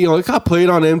 you know, it got played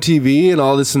on MTV and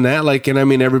all this and that, like, and I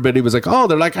mean, everybody was like, oh,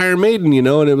 they're like Iron Maiden, you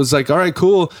know, and it was like, all right,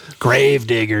 cool.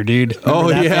 Gravedigger, dude.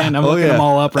 Remember that band? I'm looking them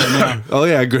all up right now. Oh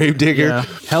yeah, Gravedigger. Yeah.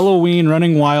 Halloween,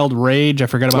 Running Wild, Rage. I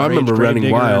forgot about. I remember Running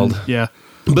Wild. Yeah.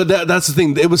 But that's the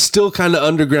thing. It was still kind of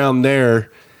underground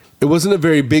there. It wasn't a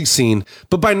very big scene.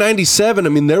 But by '97, I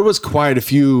mean, there was quite a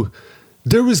few.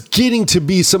 There was getting to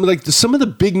be some of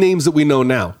the big names that we know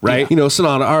now, right? Yeah. You know,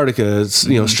 Sonata Arctica,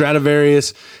 you know,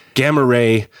 Stradivarius, Gamma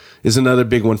Ray is another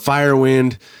big one.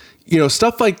 Firewind, you know,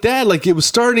 stuff like that. Like it was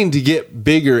starting to get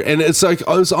bigger, and it's like it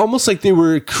was almost like they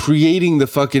were creating the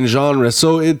fucking genre.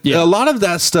 So a lot of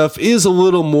that stuff is a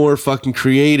little more fucking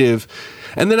creative,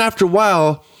 and then after a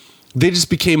while, they just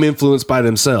became influenced by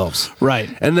themselves. Right.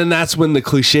 And then that's when the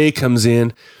cliche comes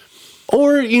in.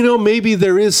 Or, you know, maybe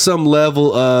there is some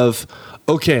level of,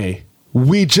 okay,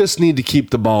 we just need to keep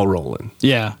the ball rolling.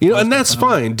 Yeah. You know, and that's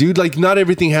fine, dude. Like, not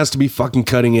everything has to be fucking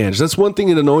cutting edge. That's one thing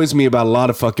that annoys me about a lot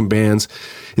of fucking bands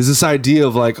is this idea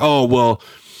of like, oh, well,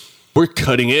 we're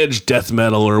cutting edge death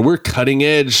metal, or we're cutting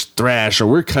edge thrash, or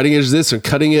we're cutting edge this or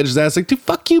cutting edge that. It's like, dude,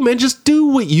 fuck you, man. Just do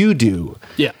what you do.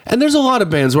 Yeah. And there's a lot of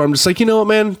bands where I'm just like, you know what,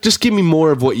 man? Just give me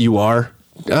more of what you are.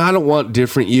 I don't want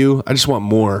different you. I just want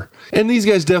more. And these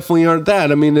guys definitely aren't that.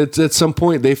 I mean, it's at some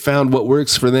point they found what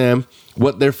works for them,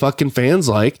 what their fucking fans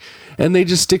like, and they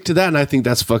just stick to that. And I think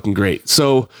that's fucking great.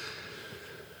 So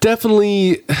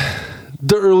definitely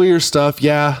the earlier stuff.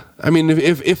 Yeah. I mean,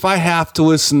 if I have to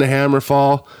listen to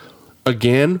HammerFall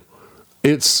again,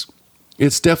 it's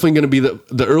definitely going to be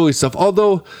the early stuff.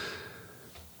 Although,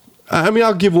 I mean,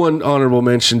 I'll give one honorable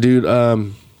mention, dude. I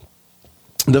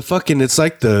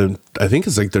think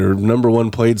it's like their number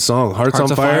one played song, Hearts on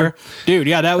Fire. Dude,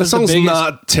 yeah, that was the biggest,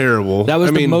 not terrible. That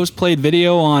was the most played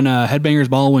video on Headbangers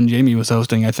Ball when Jamie was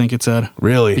hosting, I think it said.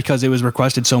 Really? Because it was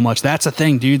requested so much. That's the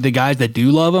thing, dude. The guys that do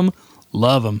love them.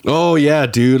 Oh yeah,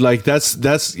 dude. Like that's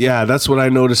what I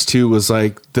noticed too, was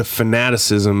like the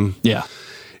fanaticism. Yeah.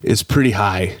 Is pretty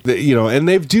high, you know, and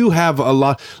they do have a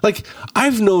lot. Like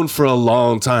I've known for a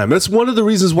long time. That's one of the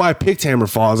reasons why I picked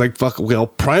HammerFall. I was like, fuck, well,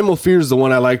 Primal Fear is the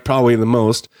one I like probably the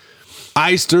most.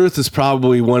 Iced Earth is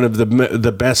probably one of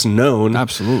the best known.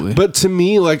 Absolutely. But to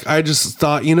me, like, I just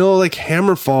thought, you know, like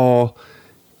HammerFall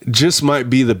just might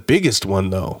be the biggest one,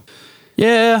 though.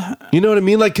 Yeah. You know what I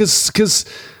mean? Like, because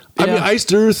I mean,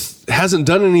 Iced Earth hasn't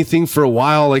done anything for a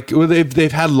while. Like,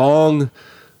 they've had long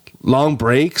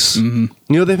breaks. You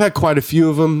know, they've had quite a few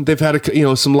of them. They've had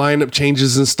some lineup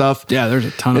changes and stuff. Yeah, there's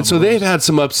a ton of them. And so they've had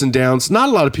some ups and downs. Not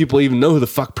a lot of people even know who the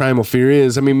fuck Primal Fear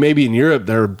is. I mean, maybe in Europe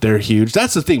they're huge.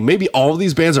 That's the thing. Maybe all of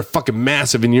these bands are fucking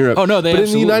massive in Europe. Oh no, they but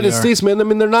in the United States, man, I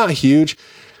mean, they're not huge.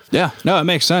 Yeah, no, it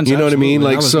makes sense. You know what I mean?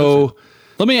 Like, so.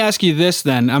 Let me ask you this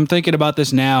then. I'm thinking about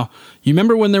this now. You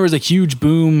remember when there was a huge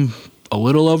boom a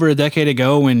little over a decade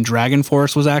ago when Dragon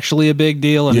Force was actually a big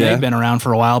deal, and they've been around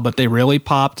for a while, but they really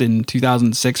popped in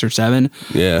 2006 or 7.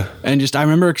 Yeah. And just, I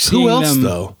remember seeing them. Who else,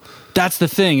 though? That's the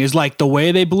thing, is like the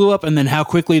way they blew up and then how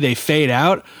quickly they fade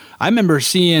out. I remember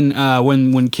seeing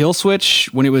when Kill Switch,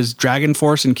 when it was Dragon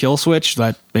Force and Kill Switch,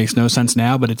 that makes no sense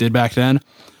now, but it did back then.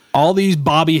 All these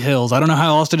Bobby Hills, I don't know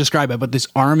how else to describe it, but this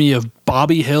army of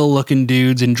Bobby Hill looking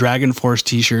dudes in Dragon Force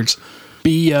t-shirts.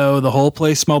 B.O., the whole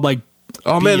place smelled like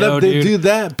oh man,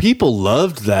 that people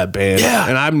loved that band. Yeah,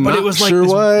 and I'm not it was sure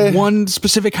like why. One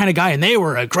specific kind of guy, and they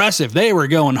were aggressive. They were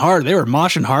going hard. They were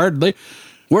moshing hard.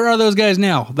 Where are those guys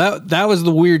now? That was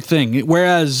the weird thing.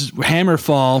 Whereas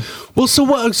HammerFall, well, so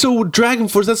what? So Dragon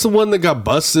Force, that's the one that got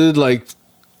busted. Like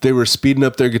they were speeding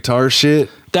up their guitar shit.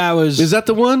 Is that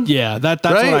the one? Yeah, that's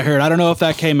right? what I heard. I don't know if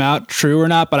that came out true or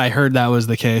not, but I heard that was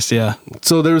the case. Yeah.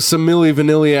 So there was some Milli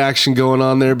Vanilli action going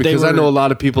on there because I know a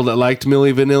lot of people that liked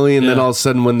Milli Vanilli, and then all of a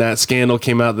sudden when that scandal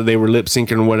came out that they were lip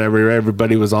syncing or whatever,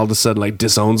 everybody was all of a sudden like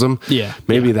disowns them. Yeah.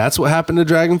 Maybe that's what happened to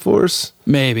Dragon Force.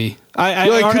 Maybe.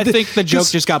 I think the joke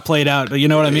just got played out. You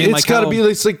know what I mean? It's got to be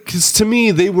like, because to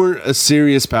me they weren't a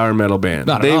serious power metal band.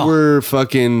 Not at they all. were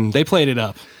fucking. They played it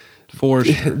up. For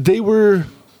sure. They were.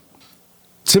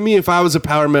 To me, if I was a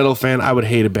power metal fan, I would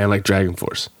hate a band like Dragon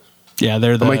Force. Yeah,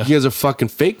 they're the. I'm like, you guys are fucking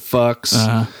fake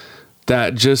fucks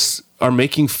that just are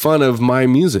making fun of my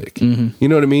music. You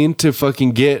know what I mean? To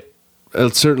fucking get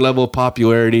a certain level of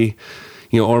popularity,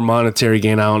 or monetary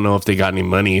gain. I don't know if they got any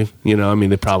money. I mean,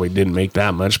 they probably didn't make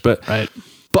that much, but right.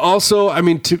 But also, I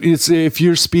mean, if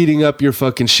you're speeding up your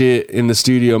fucking shit in the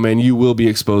studio, man, you will be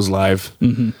exposed live.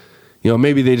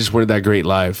 Maybe they just weren't that great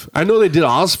live. I know they did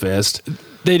Ozfest.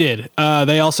 They did.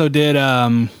 They also did.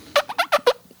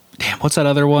 What's that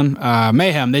other one?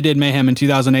 Mayhem. They did Mayhem in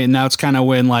 2008, and now it's kind of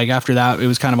when, like, after that, it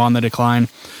was kind of on the decline.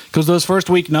 Because those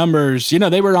first week numbers,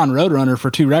 they were on Roadrunner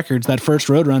for 2 records. That first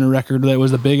Roadrunner record that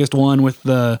was the biggest one with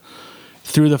the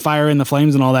Through the Fire and the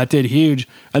Flames and all that did huge.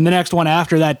 And the next one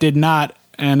after that did not.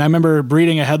 And I remember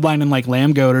reading a headline in like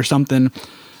Lamb Goat or something.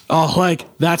 Oh, like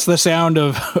that's the sound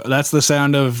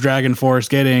of Dragon Force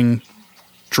getting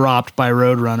dropped by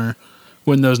Roadrunner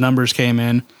when those numbers came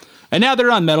in. And now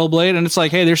they're on Metal Blade, and it's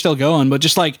like, hey, they're still going, but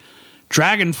just like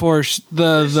Dragon Force,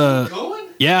 still going?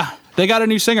 Yeah, they got a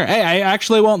new singer. Hey, I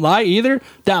actually won't lie either.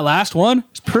 That last one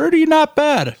is pretty not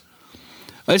bad.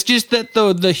 It's just that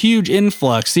the huge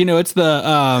influx, it's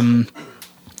the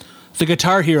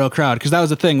Guitar Hero crowd, because that was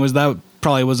the thing, that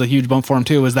probably was a huge bump for him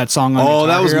too, was that song on Guitar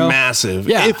that was Hero. massive.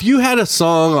 Yeah. If you had a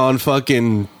song on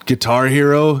fucking Guitar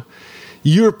Hero,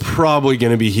 you're probably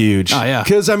going to be huge. Oh, yeah.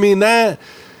 Because, I mean, that...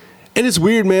 And it's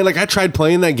weird, man. Like, I tried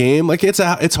playing that game. Like, it's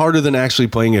harder than actually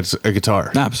playing a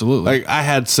guitar. Absolutely. Like, I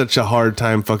had such a hard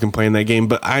time fucking playing that game,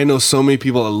 but I know so many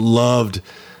people that loved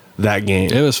that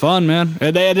game. It was fun, man.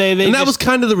 And that was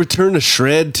kind of the return of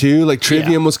Shred, too. Like,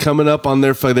 Trivium was coming up on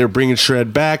their... They were bringing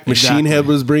Shred back. Machine Head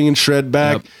was bringing Shred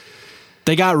back. Yep.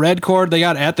 They got Red Chord. They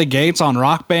got At the Gates on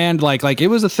Rock Band. Like it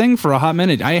was a thing for a hot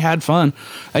minute. I had fun.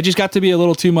 I just got to be a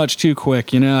little too much too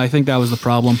quick. I think that was the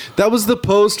problem. That was the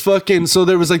post fucking. So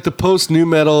there was like the post new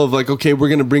metal of like, okay, we're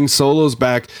gonna bring solos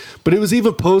back, but it was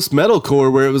even post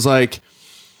metalcore where it was like,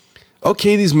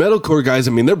 okay, these metalcore guys,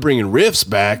 I mean, they're bringing riffs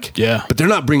back, yeah, but they're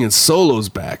not bringing solos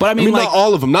back. But I mean like, not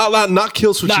all of them, not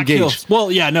Kill Switch and Gage.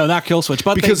 Not Kill Switch,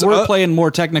 but because they were playing more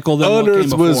technical than what came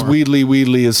Unearthed before. was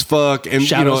Weedly as fuck, and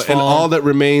Shadows and Fall. All That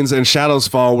Remains and Shadows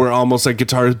Fall were almost like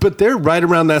guitars, but they're right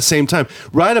around that same time,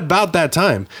 right about that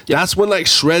time. Yep. That's when like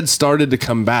Shred started to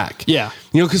come back. Yeah,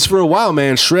 because for a while,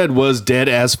 man, Shred was dead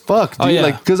as fuck, dude. Oh, yeah.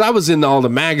 Like, because I was into all the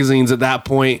magazines at that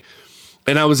point,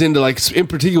 and I was into like in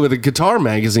particular the guitar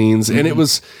magazines, and it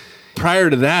was. Prior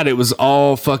to that, it was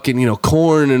all fucking,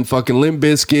 Korn and fucking Limp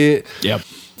Bizkit. Yep.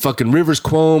 Fucking Rivers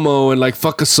Cuomo and like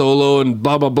Fuck a Solo and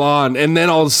blah, blah, blah. And then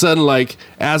all of a sudden, like,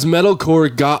 as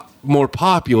metalcore got more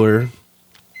popular,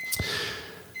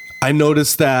 I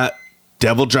noticed that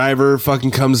Devil Driver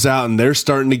fucking comes out and they're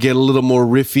starting to get a little more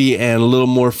riffy and a little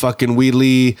more fucking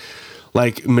wheelie.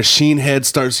 like Machine Head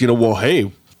starts, well,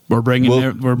 hey, we're bringing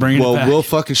it back. We'll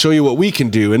fucking show you what we can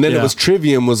do. And then it was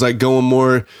Trivium was like going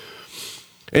more,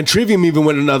 and Trivium even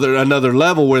went another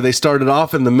level where they started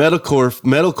off in the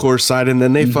metalcore side, and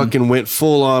then they fucking went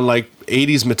full on like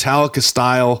 80s Metallica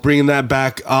style, bringing that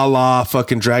back a la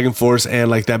fucking Dragon Force and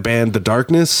like that band The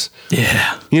Darkness.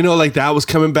 Yeah. Like that was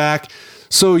coming back.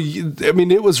 So, I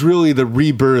mean, it was really the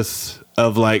rebirth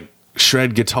of like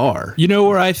shred guitar. You know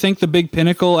where I think the big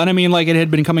pinnacle, and I mean like it had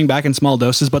been coming back in small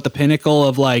doses, but the pinnacle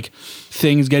of like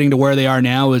things getting to where they are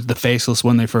now was the Faceless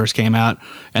when they first came out,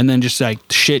 and then just like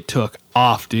shit took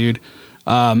off, dude.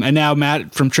 And now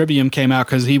Matt from Trivium came out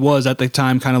because he was at the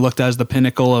time kind of looked as the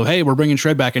pinnacle of, hey, we're bringing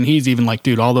shred back, and he's even like,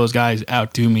 dude, all those guys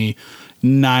outdo me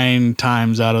 9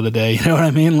 times out of the day. You know what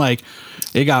I mean? Like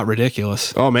it got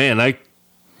ridiculous. Oh man, I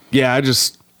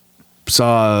just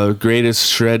saw a greatest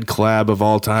shred collab of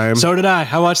all time. So did I.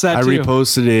 I watched that too. I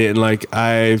reposted it, and like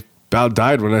I about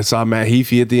died when I saw Matt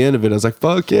Heafy at the end of it. I was like,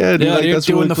 fuck yeah, dude. Yeah, like, that's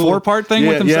doing really the cool. 4-part thing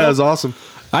with himself. Yeah, it was awesome.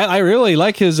 I really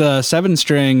like his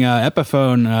 7-string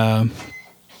Epiphone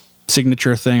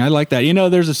signature thing. I like that.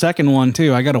 There's a second one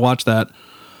too. I got to watch that.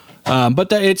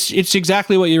 But it's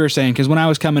exactly what you were saying, because when I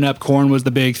was coming up, Korn was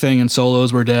the big thing, and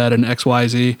solos were dead, and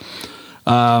XYZ.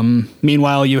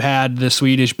 Meanwhile, you had the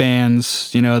Swedish bands,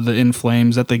 the In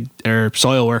Flames, or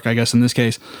Soilwork, I guess in this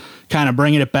case, kind of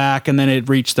bringing it back, and then it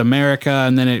reached America,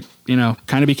 and then it,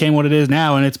 kind of became what it is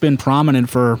now, and it's been prominent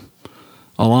for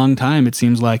a long time. It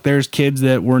seems like there's kids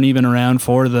that weren't even around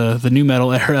for the new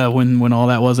metal era when all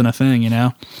that wasn't a thing.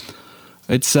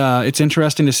 It's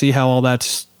interesting to see how all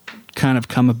that's kind of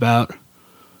come about.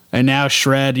 And now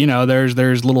shred,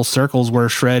 there's little circles where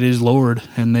shred is lowered,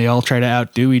 and they all try to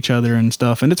outdo each other and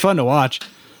stuff, and it's fun to watch.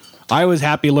 I was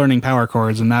happy learning power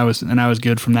chords, and I was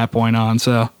good from that point on.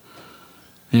 So,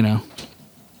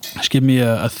 just give me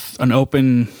an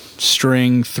open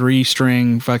string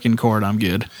 3-string fucking chord, I'm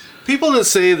good. People that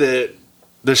say that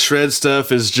the shred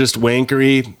stuff is just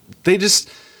wankery,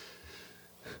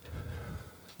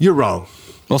 you're wrong.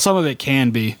 Well, some of it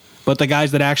can be, but the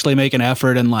guys that actually make an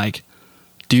effort and like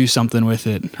do something with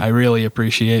it, I really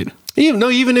appreciate.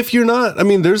 Even if you're not, I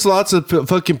mean, there's lots of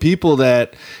fucking people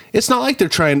that it's not like they're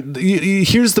trying.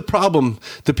 Here's the problem: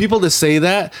 the people that say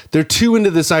that, they're too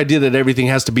into this idea that everything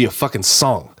has to be a fucking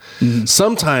song. Mm-hmm.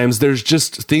 Sometimes there's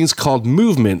just things called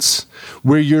movements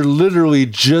where you're literally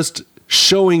just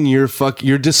showing you're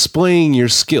displaying your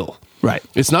skill. Right.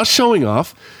 It's not showing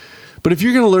off. But if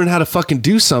you're going to learn how to fucking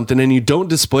do something and you don't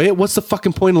display it, what's the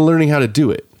fucking point of learning how to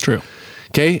do it? True.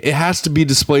 Okay, it has to be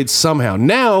displayed somehow.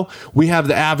 Now we have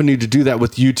the avenue to do that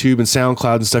with YouTube and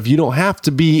SoundCloud and stuff. You don't have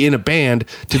to be in a band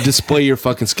to display your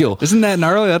fucking skill. Isn't that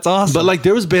gnarly? That's awesome. But like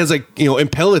there was bands like,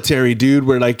 Impellitteri, dude,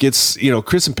 where like it's,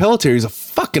 Chris Impellitteri is a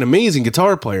fucking amazing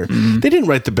guitar player. Mm-hmm. They didn't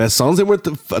write the best songs. They weren't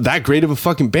that great of a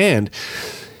fucking band.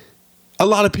 A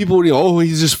lot of people,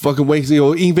 he's just fucking wasting,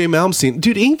 Yngwie Malmsteen.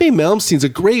 Dude, Yngwie Malmsteen's a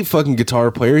great fucking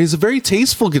guitar player. He's a very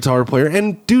tasteful guitar player.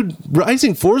 And dude,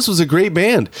 Rising Force was a great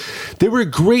band. They were a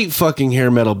great fucking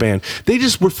hair metal band. They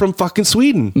just were from fucking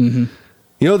Sweden. Mm-hmm.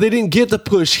 They didn't get the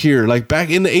push here. Like back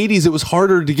in the 80s, it was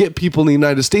harder to get people in the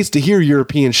United States to hear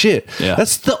European shit. Yeah.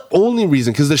 That's the only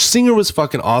reason, because the singer was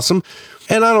fucking awesome.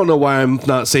 And I don't know why I'm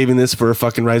not saving this for a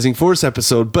fucking Rising Force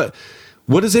episode, but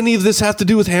what does any of this have to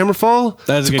do with HammerFall?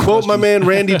 That's a good quote question. My man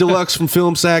Randy Deluxe from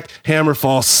Film Sack,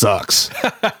 HammerFall sucks.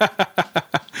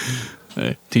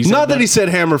 Not that he said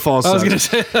HammerFall sucks. I was going to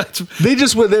say that. They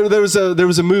just there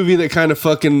was a movie that kind of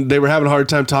fucking they were having a hard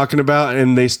time talking about,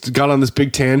 and they got on this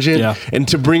big tangent. Yeah. And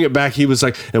to bring it back, he was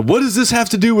like, "And what does this have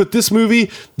to do with this movie?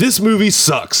 This movie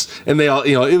sucks." And they all,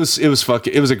 it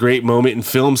was a great moment in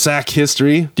Film Sack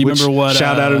history. Do you remember what?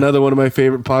 Shout out another one of my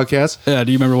favorite podcasts. Yeah.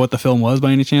 Do you remember what the film was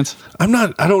by any chance? I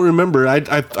don't remember.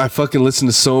 I fucking listened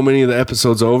to so many of the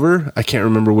episodes over. I can't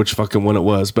remember which fucking one it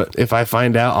was, but if I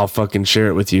find out, I'll fucking share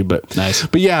it with you. But nice.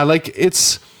 But yeah, like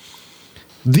it's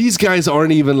these guys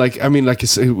aren't even like, I mean, like I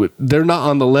say, they're not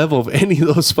on the level of any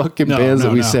of those fucking bands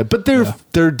that we said, but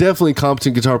they're definitely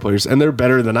competent guitar players, and they're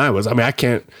better than I was. I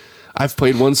mean, I've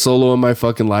played one solo in my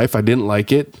fucking life. I didn't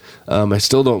like it. I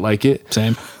still don't like it.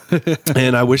 Same.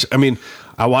 And I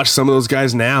watch some of those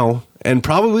guys now, and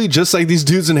probably just like these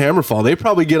dudes in HammerFall, they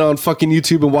probably get on fucking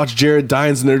YouTube and watch Jared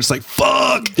Dines, and they're just like,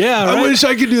 fuck, yeah, right? I wish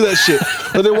I could do that shit.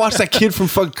 Or they watch that kid from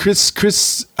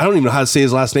Chris, I don't even know how to say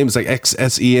his last name. It's like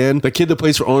XSEN. The kid that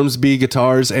plays for Ormsby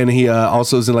Guitars, and he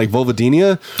also is in like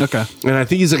Vulvodynia. Okay. And I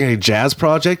think he's like a jazz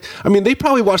project. I mean, they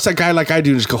probably watch that guy like I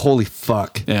do and just go, holy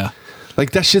fuck. Yeah.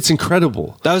 Like, that shit's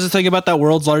incredible. That was the thing about that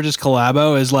world's largest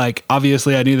collabo is, like,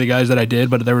 obviously I knew the guys that I did,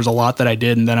 but there was a lot that I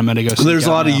did, and then I'm going to go see. There's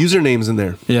a lot of usernames in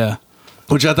there. Yeah.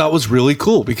 which I thought was really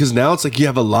cool because now it's like you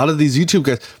have a lot of these YouTube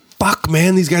guys. Fuck,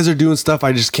 man, these guys are doing stuff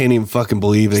I just can't even fucking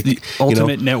believe. The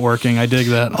ultimate networking. I dig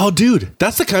that. Oh, dude,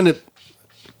 that's the kind of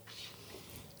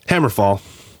HammerFall.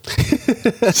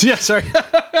 Yeah, sorry.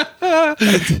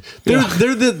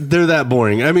 They're that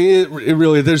boring. I mean, it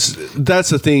really. That's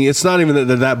the thing. It's not even that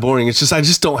they're that boring. It's just I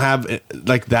just don't have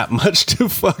like that much to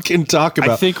fucking talk about.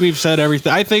 I think we've said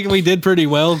everything. I think we did pretty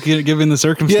well given the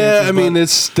circumstances. Yeah, I mean,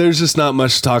 there's just not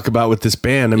much to talk about with this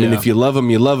band. I mean, if you love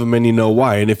them, and you know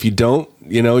why. And if you don't,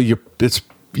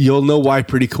 you'll know why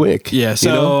pretty quick. Yeah.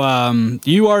 So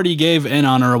you already gave an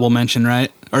honorable mention,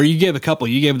 right? Or you gave a couple.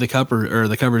 You gave the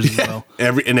covers as well.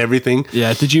 Everything.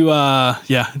 Yeah. Did you?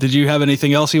 Did you have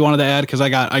anything else you wanted to add? Because I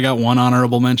got one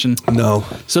honorable mention. No.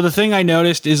 So the thing I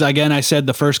noticed is, again, I said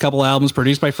the first couple albums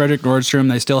produced by Frederick Nordstrom.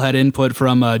 They still had input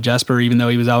from Jesper, even though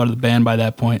he was out of the band by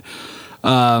that point.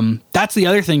 That's the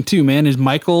other thing too, man. Is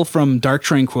Michael from Dark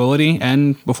Tranquillity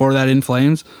and before that In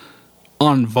Flames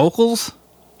on vocals?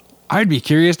 I'd be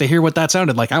curious to hear what that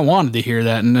sounded like. I wanted to hear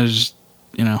that, and there's.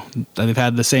 They've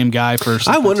had the same guy for.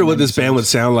 I wonder what this band would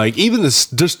sound like. Even this,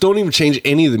 just don't even change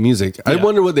any of the music. I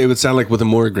wonder what they would sound like with a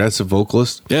more aggressive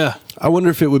vocalist. Yeah, I wonder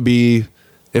if it would be,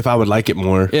 if I would like it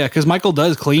more. Yeah, because Michael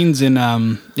does cleans in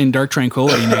Dark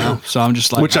Tranquillity now, so I'm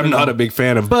just like, which I'm not a big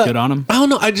fan of. But good on him. I don't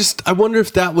know. I wonder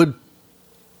if that would,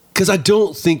 because I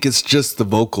don't think it's just the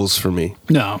vocals for me.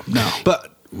 No.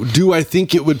 But do I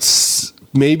think it would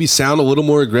maybe sound a little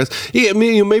more aggressive? Yeah, I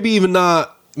mean, maybe even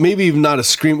not a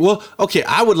scream. Well, okay,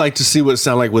 I would like to see what it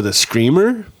sounded like with a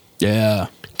screamer. Yeah.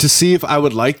 To see if I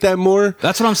would like that more.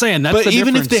 That's what I'm saying. That's but the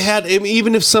even difference. if they had,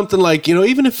 even if something like,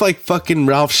 even if like fucking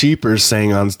Ralph Sheepers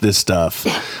sang on this stuff,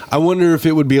 I wonder if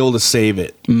it would be able to save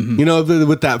it. Mm-hmm.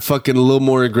 With that fucking a little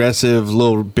more aggressive,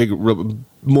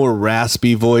 more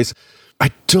raspy voice.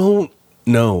 I don't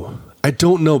know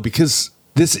because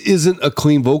this isn't a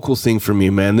clean vocal thing for me,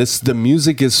 man. The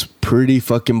music is pretty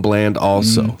fucking bland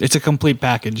also. It's a complete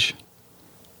package.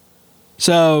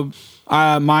 So,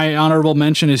 my honorable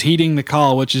mention is Heeding the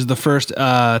Call, which is the first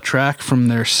track from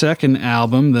their second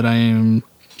album that I am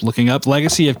looking up,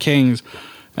 Legacy of Kings.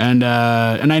 And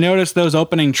I noticed those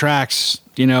opening tracks,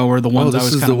 were the ones I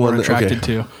was kind of more attracted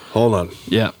to. Hold on.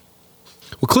 Yeah.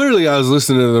 Well, clearly I was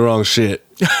listening to the wrong shit.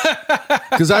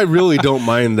 Because I really don't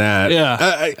mind that.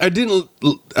 Yeah. I didn't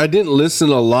listen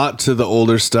a lot to the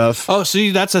older stuff. Oh, see,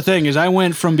 that's the thing, is I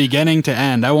went from beginning to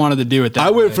end. I wanted to do it that way.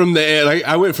 I went from the end.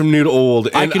 I went from new to old.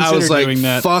 And I was like,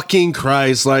 fucking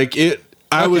Christ. Like,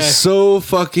 I was so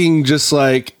fucking just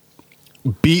like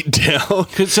beat down.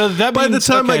 So that by the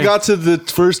time I got to the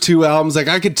first two albums, like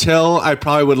I could tell I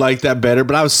probably would like that better,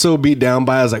 but I was so beat down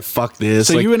by it, I was like, fuck this.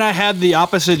 So like, you and I had the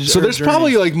opposite. So there's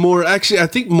probably like more, actually, I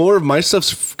think more of my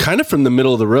stuff's kind of from the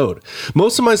middle of the road.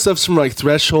 Most of my stuff's from like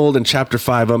Threshold and Chapter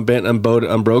 5, Unbent,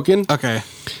 Unbroken. Okay.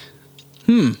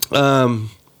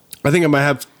 I think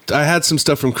I had some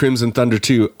stuff from Crimson Thunder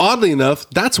too. Oddly enough,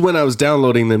 that's when I was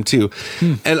downloading them too.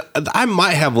 And I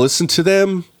might have listened to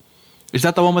them. Is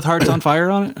that the one with Hearts on Fire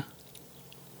on it?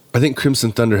 I think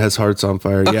Crimson Thunder has Hearts on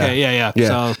Fire. Okay, yeah.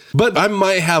 So, but I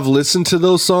might have listened to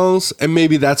those songs, and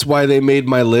maybe that's why they made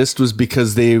my list, was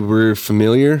because they were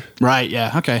familiar. Right,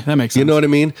 yeah. Okay, that makes sense. You know what I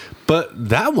mean? But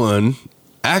that one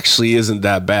actually isn't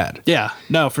that bad. Yeah,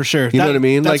 no, for sure. You know what I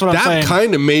mean? Like, that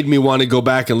kind of made me want to go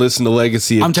back and listen to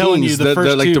Legacy of Kings. I'm telling you, the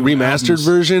first like the remastered albums.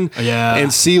 version. Yeah.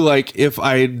 And see, like, if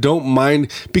I don't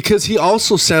mind, because he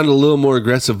also sounded a little more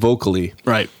aggressive vocally.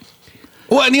 Right.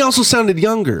 Well, and he also sounded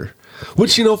younger,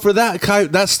 which, for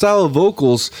that style of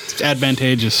vocals, it's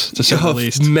advantageous, to say the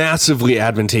least. Massively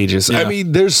advantageous. Yeah. I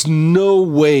mean, there's no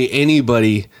way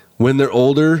anybody, when they're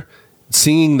older,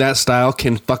 singing that style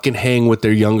can fucking hang with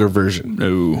their younger version.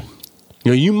 No.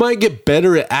 You might get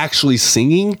better at actually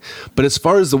singing, but as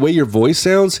far as the way your voice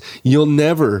sounds, you'll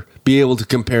never be able to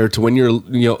compare to when you're,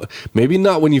 maybe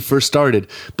not when you first started,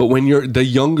 but when you're the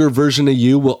younger version of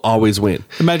you will always win.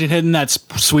 Imagine hitting that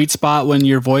sweet spot when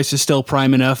your voice is still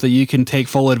prime enough that you can take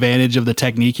full advantage of the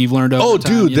technique you've learned over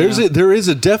time. Dude, there is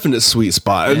a definite sweet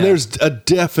spot, and there's a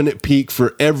definite peak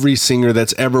for every singer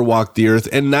that's ever walked the earth,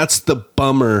 and that's the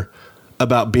bummer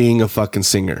about being a fucking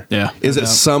singer. Yeah. Is at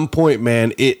some point,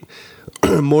 man, it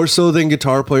more so than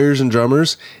guitar players and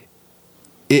drummers,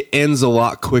 it ends a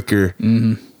lot quicker,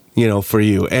 for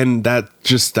you. And that's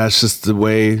just the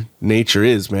way nature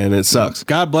is, man. It sucks.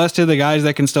 God bless to the guys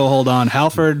that can still hold on.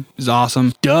 Halford is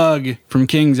awesome. Doug from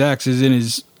King's X is in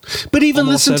his... But even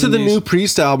listen 70s. to the new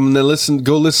Priest album, then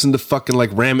go listen to fucking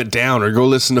like Ram It Down, or go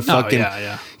listen to fucking,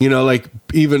 like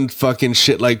even fucking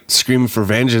shit like Screaming for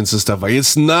Vengeance and stuff. Like,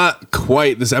 it's not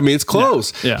quite this. I mean, it's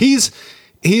close. Yeah.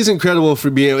 he's incredible for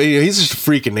being, he's just a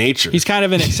freak of nature. He's kind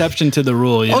of an exception to the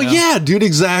rule. You know? Yeah, dude,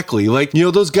 exactly. Like,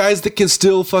 those guys that can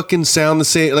still fucking sound the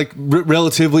same, like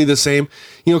relatively the same,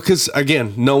 because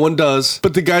again, no one does,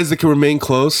 but the guys that can remain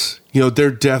close,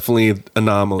 they're definitely an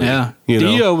anomaly. Yeah.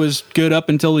 Dio was good up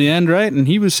until the end, right? And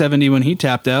he was 70 when he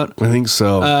tapped out. I think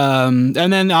so. And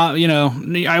then,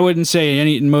 I wouldn't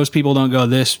say most people don't go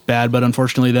this bad, but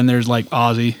unfortunately then there's like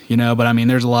Ozzy, but I mean,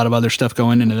 there's a lot of other stuff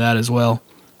going into that as well.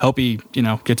 Hope he,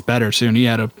 gets better soon. He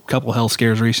had a couple health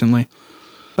scares recently,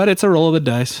 but it's a roll of the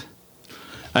dice.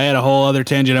 I had a whole other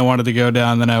tangent I wanted to go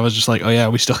down. Then I was just like, oh yeah,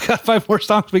 we still got 5 more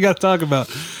songs we got to talk about.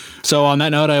 So on that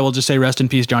note, I will just say rest in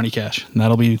peace, Johnny Cash. And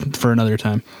that'll be for another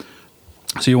time.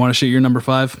 So you want to shoot your number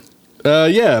 5?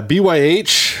 Yeah,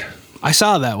 BYH. I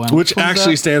saw that one. Which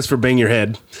actually stands for Bang Your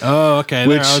Head. Oh, okay.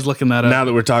 There, I was looking that up. Now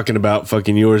that we're talking about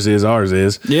fucking yours is, ours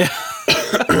is. Yeah.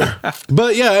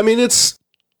 But yeah, I mean, it's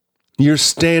your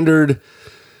standard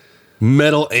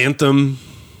metal anthem.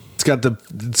 It's got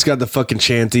the fucking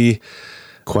chanty.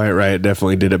 Quiet Riot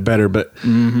definitely did it better, but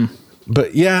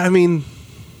yeah, I mean,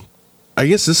 I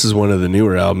guess this is one of the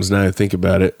newer albums now I think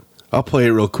about it. I'll play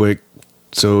it real quick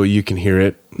so you can hear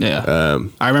it. Yeah.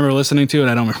 I remember listening to it.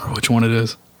 I don't remember which one it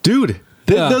is. Dude,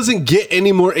 that doesn't get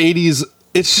any more 80s.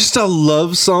 It's just a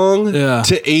love song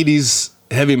to 80s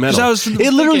heavy metal.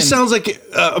 It literally sounds like,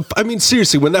 I mean,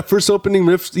 seriously, when that first opening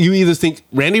riff, you either think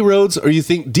Randy Rhoads or you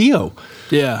think Dio.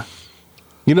 Yeah.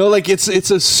 Like it's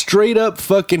a straight up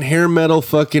fucking hair metal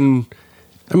fucking,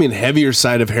 I mean, heavier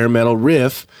side of hair metal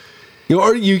riff.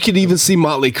 Or you could even see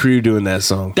Motley Crue doing that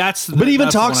song. But even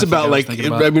talks about like,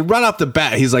 I mean, right off the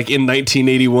bat, he's like in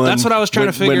 1981. That's what I was trying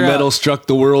to figure out. When metal struck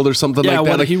the world or something like that.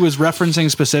 Yeah, what he was referencing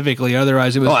specifically.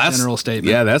 Otherwise, it was a general statement.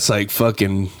 Yeah, that's like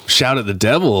fucking Shout at the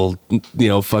Devil,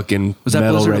 fucking was that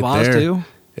metal Blizzard right of Oz there. too?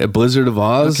 Yeah, Blizzard of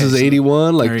Oz is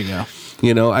 81. Like, there you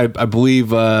go. I believe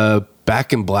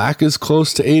Back in Black is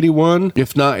close to 81,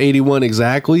 if not 81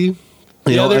 exactly.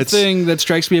 The other thing that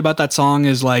strikes me about that song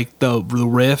is like the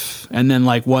riff and then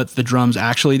like what the drums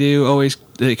actually do. Always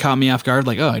it caught me off guard.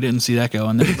 Like, oh, I didn't see that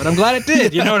going there, but I'm glad it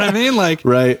did. You know what I mean? Like,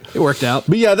 right, it worked out.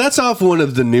 But yeah, that's off one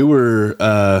of the newer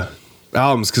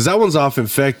albums because that one's off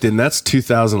Infected, and that's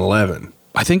 2011.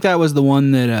 I think that was the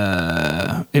one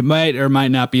that it might or might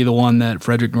not be the one that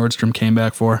Frederick Nordstrom came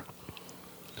back for.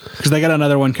 Because they got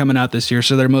another one coming out this year,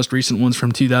 so their most recent one's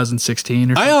from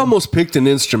 2016 or something. I almost picked an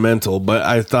instrumental, but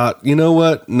I thought, you know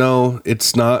what? No,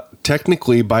 it's not.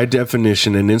 Technically, by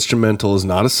definition, an instrumental is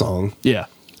not a song. Yeah.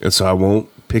 And so I won't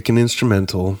pick an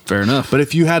instrumental. Fair enough. But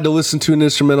if you had to listen to an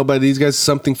instrumental by these guys,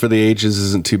 Something for the Ages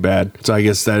isn't too bad. So I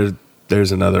guess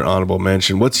there's another honorable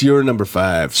mention. What's your number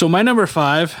 5? So my number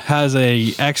 5 has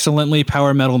a excellently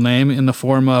power metal name in the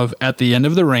form of At the End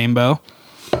of the Rainbow.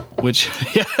 Which,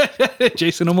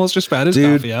 Jason almost just spat his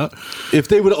coffee out. If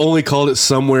they would only called it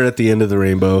Somewhere at the End of the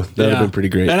Rainbow, that would have been pretty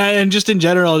great. And just in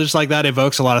general, just like that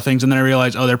evokes a lot of things. And then I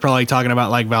realized, they're probably talking about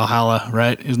like Valhalla,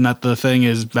 right? Isn't that the thing?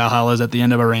 Is Valhalla's at the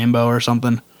end of a rainbow or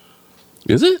something?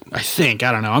 Is it? I think.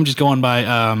 I don't know. I'm just going by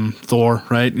Thor,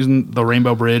 right? Isn't the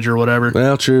Rainbow Bridge or whatever?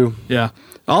 Well, true. Yeah.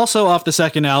 Also, off the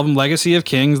second album, Legacy of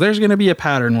Kings, there's going to be a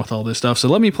pattern with all this stuff. So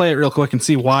let me play it real quick and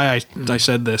see why I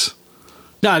said this.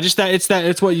 No, just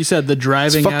it's what you said, the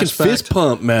driving it's fucking aspect. Fist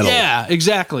pump metal. Yeah,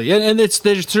 exactly. And there's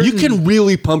certain... You can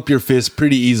really pump your fist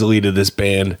pretty easily to this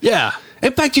band. Yeah.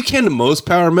 In fact, you can to most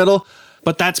power metal.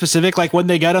 But that specific, like when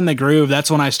they get on the groove, that's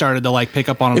when I started to like pick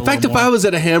up on it. In fact, if I was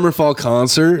at a HammerFall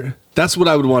concert, that's what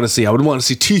I would want to see. I would want to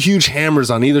see 2 huge hammers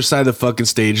on either side of the fucking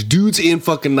stage, dudes in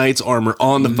fucking knight's armor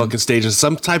on the fucking stage, and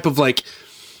some type of like,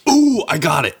 ooh, I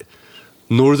got it.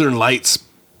 Northern Lights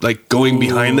like going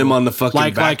behind them on the fucking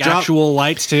backdrop. Like actual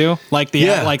lights too, like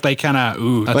like they kind of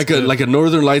like a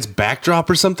Northern Lights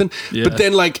backdrop or something. Yeah. But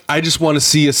then like I just want to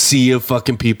see a sea of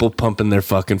fucking people pumping their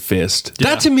fucking fist. Yeah.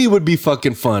 That to me would be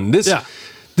fucking fun. This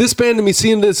band to me,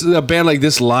 seeing a band like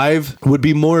this live would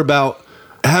be more about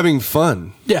having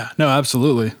fun. Yeah, no,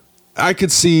 absolutely. I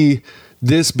could see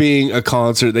this being a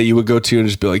concert that you would go to and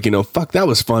just be like, fuck, that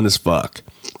was fun as fuck.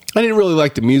 I didn't really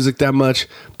like the music that much,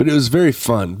 but it was very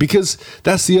fun because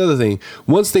that's the other thing.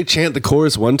 Once they chant the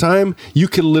chorus one time, you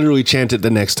can literally chant it the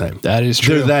next time. That is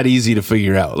true. They're that easy to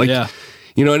figure out. Like, and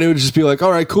it would just be like,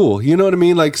 all right, cool. You know what I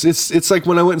mean? Like, it's like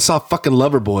when I went and saw fucking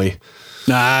Loverboy.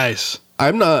 Nice.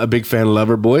 I'm not a big fan of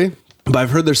Loverboy, but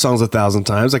I've heard their songs 1,000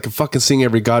 times. I can fucking sing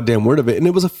every goddamn word of it. And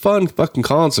it was a fun fucking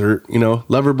concert,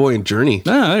 Loverboy and Journey.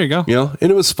 Oh, there you go.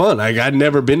 And it was fun. I'd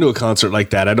never been to a concert like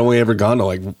that. I'd only ever gone to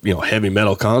like, heavy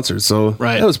metal concerts. So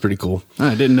that was pretty cool.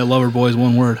 I didn't know Loverboy's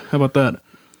one word. How about that?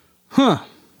 Huh.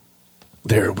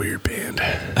 They're a weird band.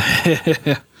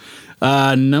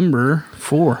 Number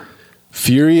 4.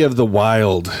 Fury of the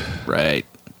Wild. Right.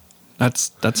 That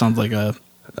sounds like a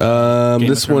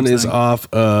this one is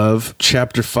off of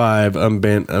Chapter 5,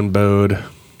 Unbent, Unbowed.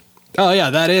 Oh yeah,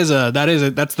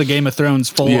 that's the Game of Thrones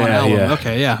full-on album. Yeah.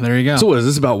 Okay, yeah, there you go. So what is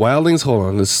this about wildlings? Hold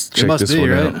on, let's check this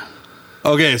one out.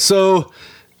 Okay, so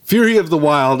Fury of the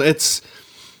Wild,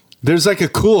 there's like a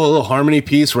cool little harmony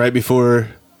piece right before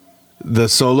the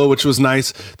solo, which was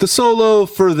nice. The solo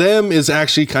for them is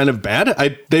actually kind of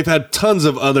bad. They've had tons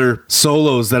of other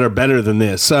solos that are better than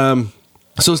this. So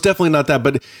it's definitely not that,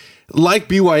 but like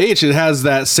BYH, it has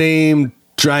that same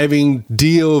driving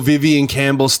Dio Vivian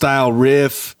Campbell style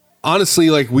riff. Honestly,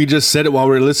 like we just said it while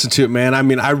we were listening to it, man. I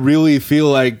mean, I really feel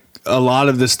like a lot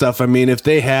of this stuff, I mean, if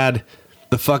they had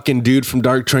the fucking dude from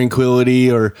Dark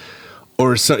Tranquility or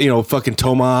so, fucking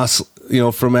Tomas,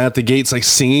 from At the Gates, like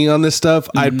singing on this stuff,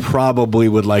 I probably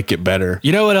would like it better.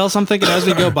 You know what else I'm thinking as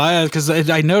we go by? Because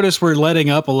I noticed we're letting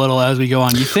up a little as we go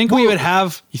on. You think we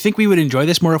would enjoy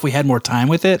this more if we had more time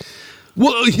with it?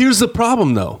 Well, here's the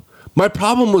problem though. My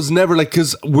problem was never like,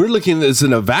 because we're looking at this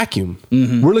in a vacuum.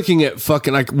 Mm-hmm. We're looking at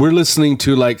fucking, like, we're listening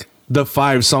to like the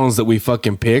 5 songs that we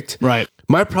fucking picked. Right.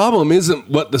 My problem isn't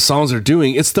what the songs are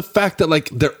doing. It's the fact that like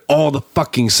they're all the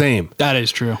fucking same. That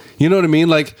is true. You know what I mean?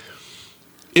 Like,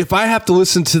 if I have to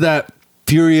listen to that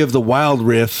Fury of the Wild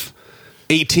riff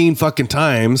 18 fucking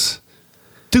times,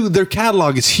 dude, their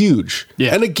catalog is huge.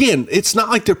 Yeah. And again, it's not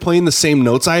like they're playing the same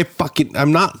notes.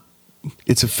 I'm not.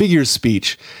 It's a figure of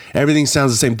speech. Everything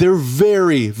sounds the same. They're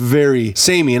very, very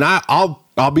samey. And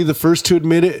I'll be the first to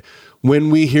admit it. When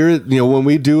we hear it, when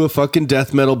we do a fucking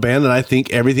death metal band and I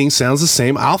think everything sounds the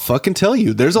same, I'll fucking tell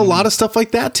you. There's a lot of stuff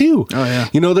like that too. Oh yeah.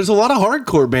 There's a lot of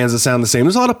hardcore bands that sound the same.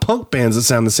 There's a lot of punk bands that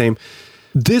sound the same.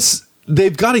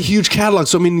 They've got a huge catalog.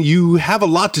 So, I mean, you have a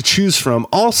lot to choose from.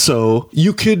 Also,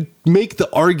 you could make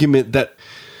the argument that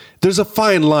there's a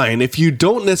fine line. If you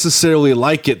don't necessarily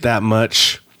like it that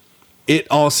much, it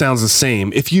all sounds the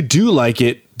same. If you do like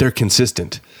it, they're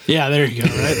consistent. Yeah, there you go,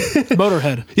 right?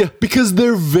 Motorhead. Yeah, because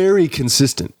they're very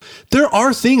consistent. There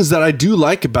are things that I do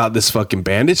like about this fucking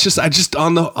band. It's just,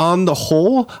 on the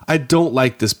whole, I don't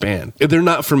like this band. They're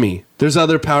not for me. There's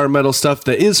other power metal stuff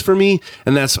that is for me,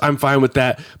 and I'm fine with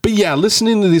that. But yeah,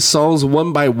 listening to these songs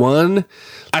one by one,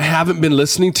 I haven't been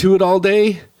listening to it all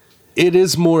day. It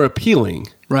is more appealing.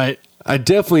 Right. I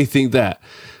definitely think that.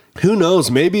 Who knows?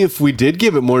 Maybe if we did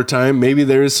give it more time, maybe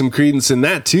there is some credence in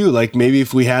that too. Like maybe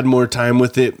if we had more time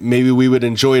with it, maybe we would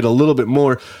enjoy it a little bit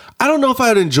more. I don't know if I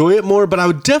would enjoy it more, but I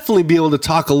would definitely be able to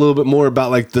talk a little bit more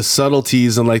about like the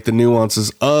subtleties and like the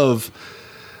nuances of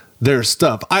their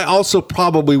stuff. I also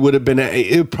probably would have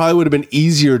been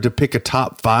easier to pick a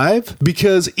top 5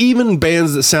 because even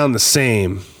bands that sound the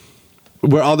same,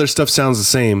 where all their stuff sounds the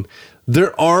same,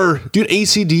 there are, dude,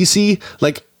 AC/DC,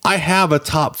 like I have a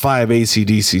top 5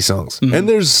 AC/DC songs. Mm-hmm. And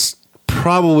there's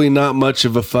probably not much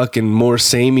of a fucking more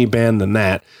samey band than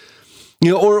that.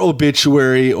 Or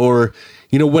Obituary or,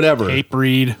 whatever.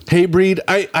 Hatebreed.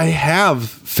 I have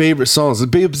favorite songs.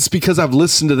 It's because I've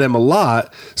listened to them a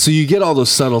lot. So you get all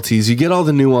those subtleties. You get all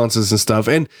the nuances and stuff.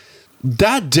 And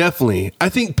that definitely, I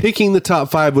think picking the top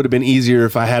 5 would have been easier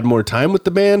if I had more time with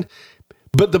the band.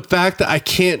 But the fact that I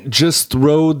can't just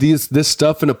throw this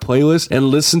stuff in a playlist and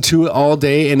listen to it all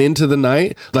day and into the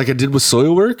night like I did with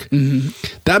Soilwork,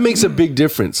 that makes a big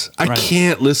difference. I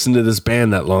can't listen to this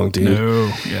band that long, dude.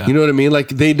 No, yeah. You know what I mean? Like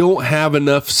they don't have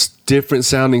enough different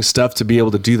sounding stuff to be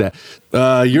able to do that.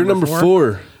 You're number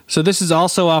 4. So this is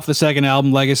also off the second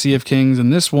album, Legacy of Kings,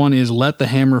 and this one is Let the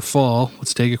Hammer Fall.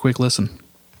 Let's take a quick listen.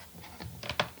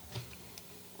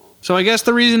 So I guess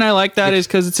the reason I like that is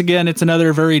because it's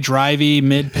another very drivey,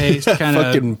 mid-paced kind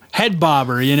of head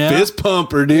bobber, fist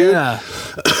pumper, dude. Yeah.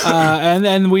 And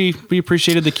then we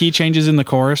appreciated the key changes in the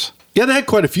chorus. Yeah, they had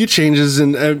quite a few changes,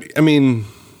 and I mean,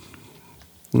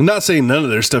 I'm not saying none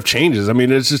of their stuff changes. I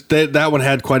mean, it's just that one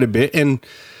had quite a bit, and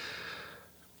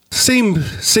same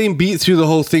beat through the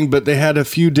whole thing, but they had a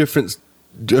few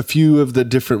of the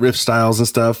different riff styles and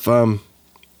stuff.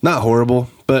 Not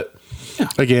horrible, but. Yeah.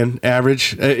 Again,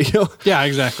 average. Yeah,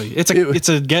 exactly. It's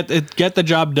a get the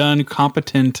job done,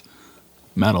 competent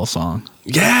metal song.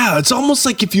 Yeah, it's almost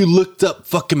like if you looked up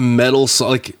fucking metal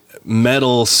song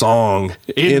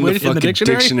in the fucking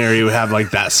dictionary, you would have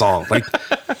like that song. Like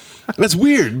that's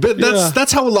weird, but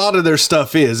that's how a lot of their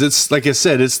stuff is. It's like I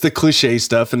said, it's the cliche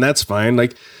stuff, and that's fine.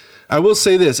 Like I will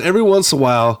say this: every once in a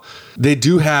while, they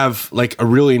do have like a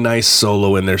really nice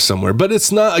solo in there somewhere, but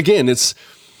it's not. Again,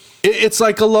 It's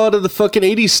like a lot of the fucking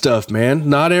 80s stuff, man.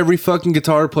 Not every fucking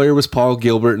guitar player was Paul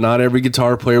Gilbert. Not every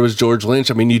guitar player was George Lynch.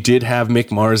 I mean, you did have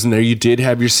Mick Mars in there. You did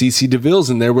have your CC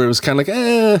DeVille's in there where it was kind of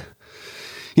like,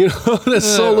 You know, the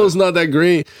solo's not that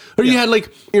great. Or you had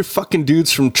like your fucking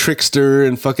dudes from Trickster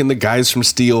and fucking the guys from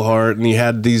Steelheart, and you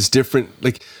had these different,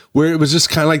 like, where it was just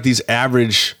kind of like these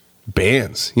average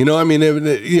bands. You know, I mean, and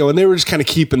they were just kind of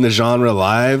keeping the genre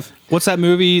alive. What's that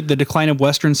movie? The Decline of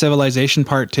Western Civilization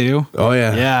Part 2? Oh,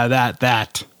 yeah. Yeah,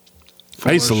 that.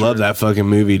 I used to love that fucking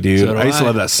movie, dude. So I used to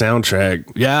love that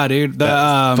soundtrack. Yeah, dude.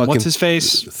 What's his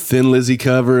face? Thin Lizzy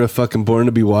cover of fucking Born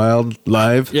to Be Wild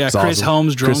live. Yeah, It's Chris awesome.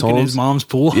 Holmes drunk in his mom's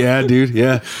pool. Yeah, dude.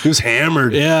 Yeah. He was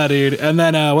hammered. Yeah, dude. And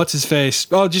then what's his face?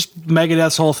 Oh, just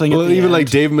Megadeth's whole thing. Well, at the even end. like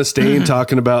Dave Mustaine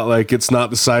talking about like it's not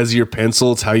the size of your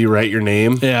pencil, it's how you write your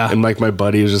name. Yeah. And like my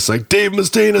buddy was just like, Dave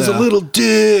Mustaine is a little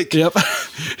dick. Yep.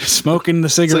 Smoking the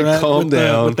cigarette calm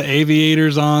down. with the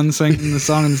aviators on, singing the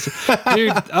song.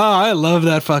 Dude, I love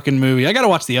that fucking movie. I got to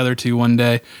watch the other two one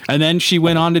day. And then she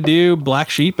went on to do Black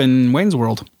Sheep and Wayne's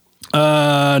World.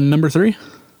 Number 3.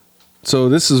 So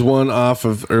this is one off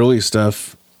of early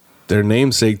stuff. Their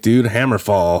namesake, dude,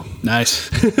 HammerFall. Nice.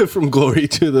 From Glory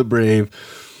to the Brave.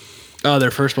 Oh,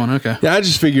 their first one. Okay. Yeah, I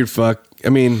just figured, fuck. I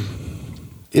mean,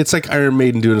 it's like Iron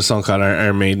Maiden doing a song called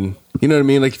Iron Maiden. You know what I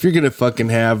mean? Like, if you're going to fucking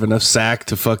have enough sack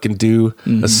to fucking do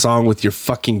a song with your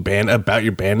fucking band, about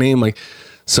your band name, like,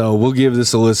 so we'll give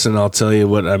this a listen. I'll tell you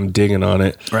what I'm digging on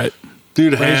it. Right.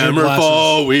 Dude, Raise your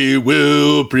HammerFall, we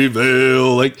will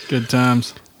prevail. Like, Good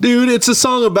times. dude, it's a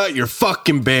song about your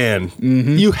fucking band.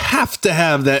 You have to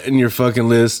have that in your fucking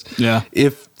list. Yeah.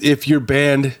 If your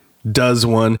band does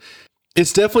one.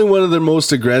 It's definitely one of their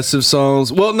most aggressive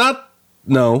songs. Well,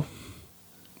 no.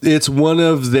 It's one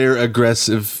of their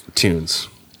aggressive tunes.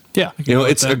 Yeah. You know,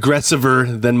 it's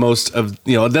aggressiver than most of,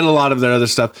 than a lot of their other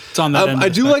stuff. It's on that end of I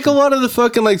the do like a lot of the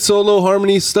fucking like solo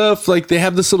harmony stuff. Like they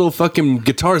have this little fucking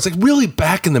guitar. It's like really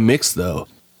back in the mix though.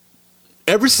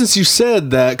 Ever since you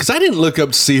said that, because I didn't look up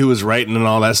to see who was writing and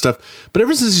all that stuff, but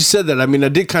ever since you said that, I mean, I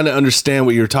did kind of understand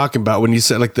what you were talking about when you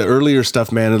said like the earlier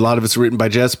stuff, man. A lot of it's written by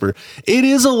Jesper. It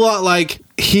is a lot like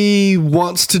he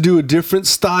wants to do a different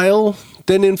style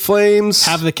than In Flames.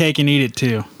 Have the cake and eat it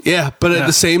too. Yeah, but at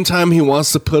the same time, he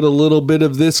wants to put a little bit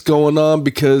of this going on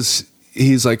because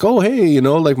he's like, oh, hey,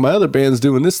 like my other band's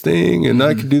doing this thing and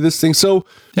I can do this thing. So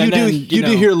you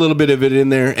do hear a little bit of it in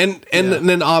there. And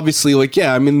then obviously, like,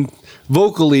 yeah, I mean,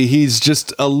 vocally, he's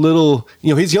just a little,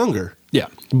 he's younger. Yeah.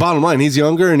 Bottom line, he's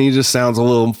younger and he just sounds a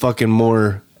little fucking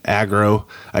more aggro,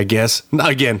 I guess.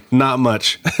 Again, not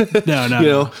much.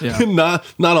 No. Yeah.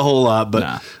 not a whole lot, but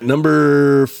Nah.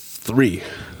 Number 3.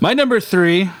 My number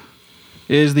 3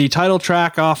 is the title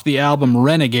track off the album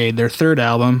Renegade, their third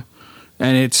album,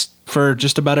 and it's for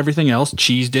just about everything else.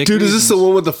 Cheese dick. Dude, is this the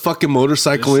one with the fucking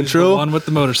motorcycle intro? The one with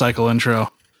the motorcycle intro.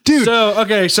 Dude, So I'm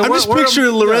just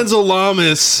picturing Lorenzo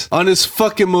Lamas on his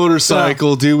fucking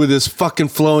motorcycle, dude, with his fucking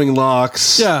flowing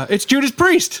locks. Yeah, it's Judas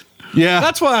Priest. Yeah.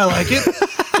 That's why I like it.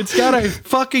 It's got a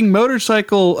fucking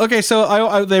motorcycle. Okay,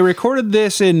 so they recorded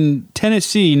this in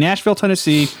Tennessee, Nashville,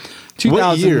 Tennessee. 2000,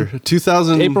 what year?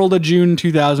 2000? April to June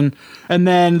 2000. And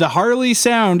then the Harley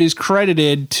sound is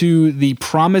credited to the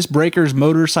Promise Breakers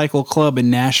Motorcycle Club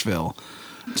in Nashville.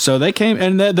 So they came,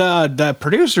 and the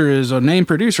producer is a named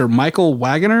producer, Michael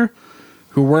Wagoner,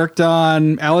 who worked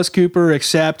on Alice Cooper,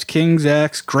 Accept, King's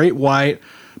X, Great White,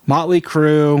 Motley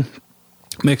Crue,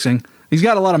 mixing. He's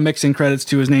got a lot of mixing credits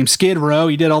to his name. Skid Row,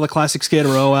 he did all the classic Skid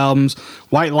Row albums.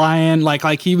 White Lion,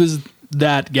 like he was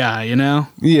that guy,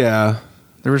 Yeah.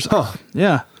 There was,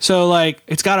 yeah. So, like,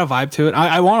 it's got a vibe to it.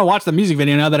 I want to watch the music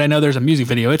video now that I know there's a music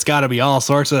video. It's got to be all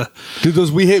sorts of... Dude,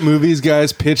 those We Hate Movies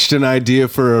guys pitched an idea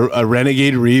for a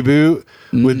Renegade reboot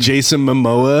with Jason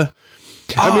Momoa.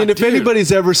 I mean, if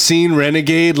anybody's ever seen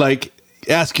Renegade, like,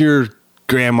 ask your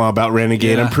grandma about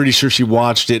Renegade. Yeah. I'm pretty sure she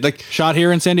watched it. Like, Shot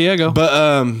here in San Diego.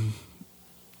 but,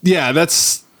 yeah,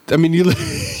 that's... I mean, you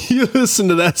listen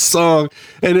to that song,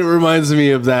 and it reminds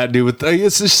me of that, dude.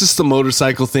 It's just the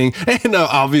motorcycle thing, and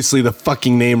obviously the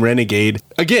fucking name Renegade.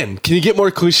 Again, can you get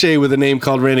more cliche with a name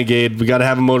called Renegade? We got to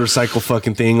have a motorcycle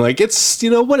fucking thing. Like, it's,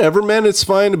 whatever, man, it's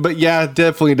fine. But yeah, it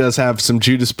definitely does have some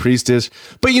Judas Priest-ish.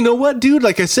 But you know what, dude?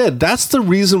 Like I said, that's the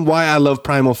reason why I love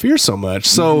Primal Fear so much.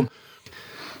 So,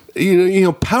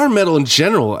 power metal in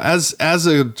general, as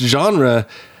a genre...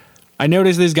 I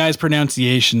noticed this guy's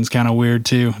pronunciation's kind of weird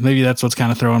too. Maybe that's what's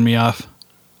kind of throwing me off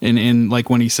in like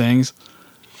when he sings.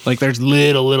 Like there's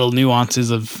little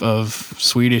nuances of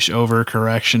Swedish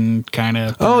overcorrection kind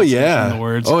of. Oh yeah. In the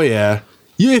words. Oh yeah.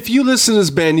 If you listen to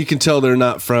this band, you can tell they're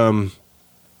not from.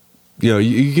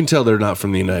 You can tell they're not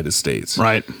from the United States.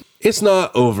 Right. It's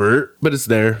not overt, but it's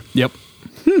there. Yep.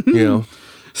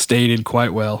 Stated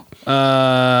quite well.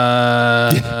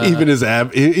 Even his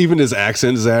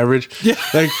accent is average. Yeah.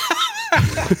 Like,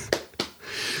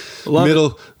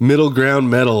 Middle ground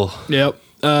metal. Yep.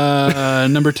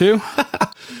 Number 2.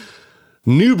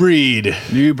 New Breed.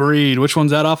 New Breed. Which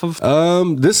one's that off of?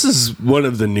 This is one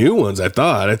of the new ones, I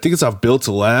thought. I think it's off Built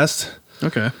to Last.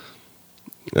 Okay.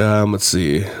 Let's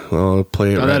see. I'll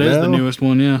play it right now. That is the newest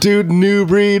one, yeah. Dude, New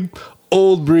Breed,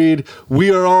 Old Breed, we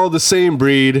are all the same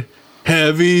breed.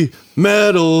 Heavy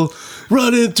metal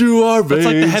running through our veins. It's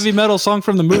like the heavy metal song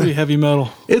from the movie Heavy Metal.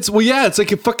 It's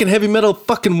like a fucking heavy metal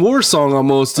fucking war song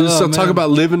almost. Dude. So talk about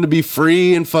living to be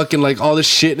free and fucking like all this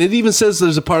shit. And it even says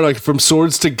there's a part like from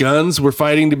swords to guns, we're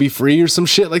fighting to be free or some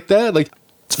shit like that. Like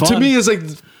it's fun. To me it's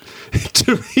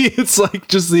like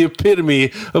just the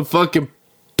epitome of fucking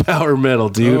power metal,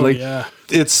 dude.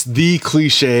 It's the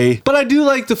cliche. But I do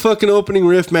like the fucking opening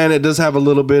riff, man. It does have a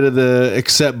little bit of the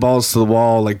accept balls to the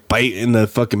wall, like bite in the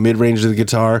fucking mid-range of the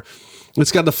guitar.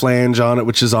 It's got the flange on it,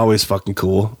 which is always fucking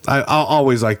cool. I'll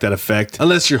always like that effect,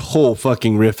 unless your whole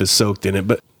fucking riff is soaked in it.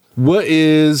 But what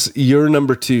is your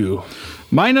number 2?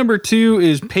 My number 2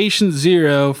 is Patient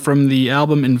Zero from the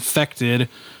album Infected.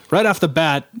 Right off the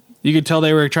bat, you could tell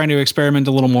they were trying to experiment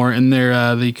a little more, and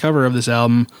the cover of this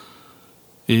album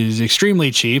is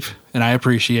extremely cheap, and I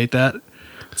appreciate that.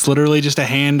 It's literally just a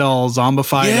hand all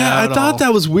zombified out. Yeah, I thought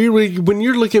that was weird. When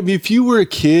you're looking, if you were a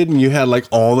kid and you had like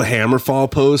all the HammerFall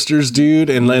posters, dude,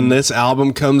 and then this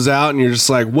album comes out and you're just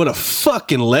like, what a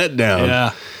fucking letdown.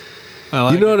 Yeah.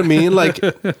 You know what I mean? Like,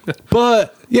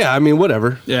 but yeah, I mean,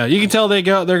 whatever. Yeah, you can tell they're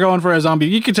going for a zombie.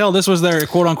 You can tell this was their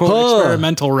quote unquote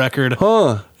experimental record.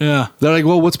 Yeah. They're like,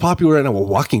 well, what's popular right now? Well,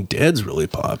 Walking Dead's really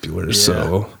popular. Yeah.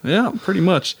 So yeah, pretty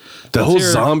much. The whole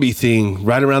zombie thing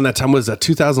right around that time was that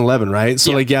 2011, right?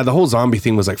 So the whole zombie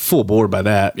thing was like full bore by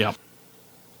that. Yeah.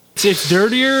 It's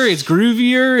dirtier. It's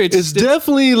groovier. It's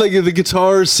definitely like the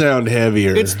guitars sound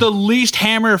heavier. It's the least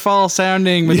HammerFall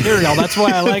sounding material. That's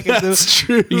why I like it. That's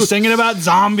true. He's singing about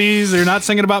zombies. They're not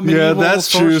singing about medieval. Yeah,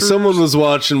 that's true. Someone was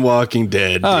watching Walking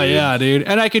Dead. Oh yeah, dude.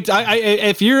 And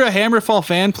if you're a HammerFall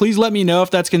fan, please let me know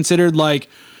if that's considered like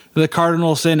the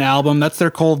Cardinal Sin album. That's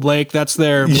their Cold Lake. That's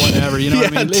their whatever. You know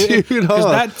what I mean? Because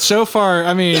that so far,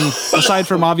 I mean, aside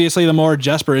from obviously the more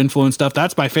Jesper influenced stuff,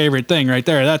 that's my favorite thing right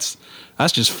there. That's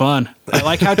just fun. I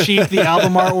like how cheap the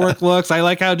album artwork looks. I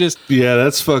like how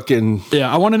that's fucking.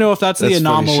 Yeah, I want to know if that's the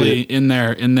anomaly in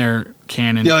their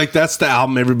canon. Yeah, like that's the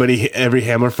album every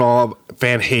HammerFall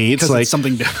fan hates. Like it's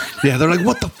something different. Yeah, they're like,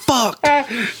 what the fuck?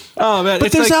 Oh man,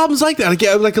 but there's albums like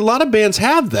that. Like a lot of bands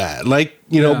have that. Like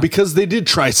because they did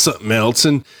try something else,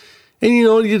 and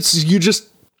you just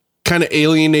kind of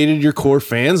alienated your core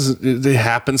fans. It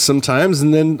happens sometimes,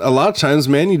 and then a lot of times,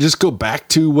 man, you just go back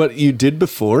to what you did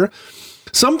before.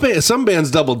 Some bands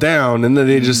double down, and then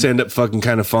they just end up fucking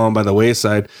kind of falling by the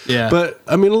wayside. Yeah. But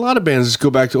I mean, a lot of bands just go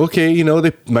back to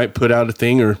they might put out a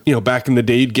thing, or back in the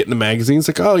day, you'd get in the magazines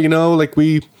like, like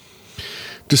we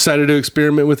decided to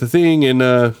experiment with a thing,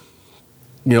 and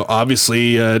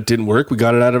obviously didn't work. We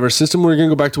got it out of our system. We're going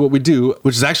to go back to what we do,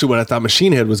 which is actually what I thought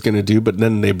Machine Head was going to do, but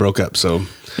then they broke up. So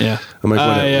yeah, I'm like,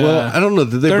 whatever. Well, I don't know.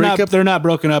 Did they break up? They're not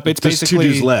broken up. It's There's basically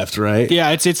 2 dudes left, right?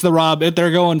 Yeah, it's the Rob.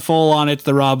 They're going full on. It's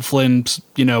the Rob Flynn's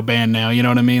band now. You know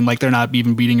what I mean? Like they're not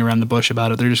even beating around the bush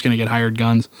about it. They're just going to get hired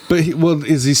guns. But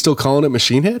is he still calling it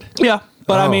Machine Head? Yeah,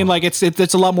 but I mean, like it's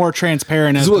a lot more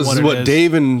transparent as to what it is.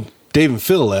 Dave and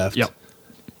Phil left. Yep.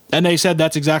 And they said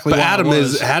that's exactly what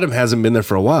Adam hasn't been there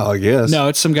for a while, I guess. No,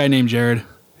 it's some guy named Jared.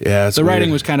 Yeah, it's the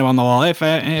writing was kind of on the wall. If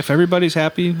everybody's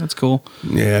happy, that's cool.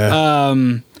 Yeah.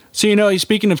 So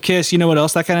speaking of Kiss, you know what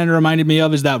else that kind of reminded me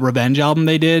of is that Revenge album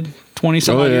they did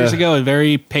 20-some years ago. A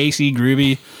very pacey,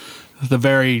 groovy, the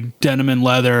very denim and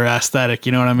leather aesthetic.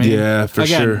 You know what I mean? Yeah, for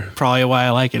sure. Probably why I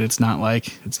like it. It's not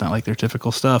like their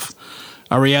typical stuff.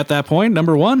 Are we at that point?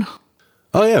 Number 1?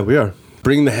 Oh yeah, we are.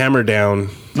 Bring the hammer down.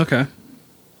 Okay.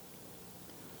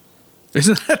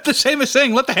 Isn't that the same as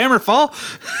saying "let the hammer fall"?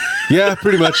 Yeah,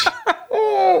 pretty much.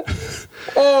 Oh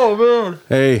man!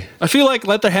 Hey, I feel like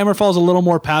 "let the hammer fall" is a little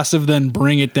more passive than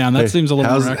 "bring it down." That seems a little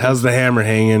more. How's the hammer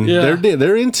hanging? Yeah.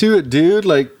 They're into it, dude.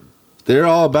 Like they're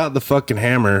all about the fucking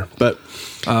hammer. But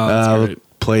I'll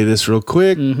play this real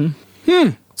quick. Mm-hmm.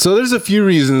 So there's a few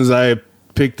reasons I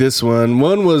picked this one.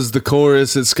 One was the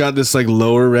chorus. It's got this like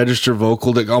lower register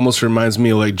vocal that almost reminds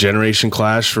me of like Generation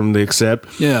Clash from the Accept.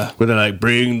 Yeah. Where they're like,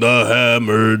 bring the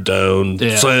hammer down,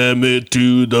 slam it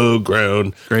to the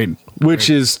ground. Great. Which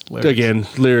is, again,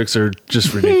 lyrics are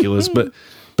just ridiculous. but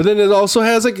then it also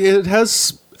has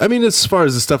I mean, as far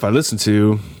as the stuff I listen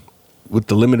to with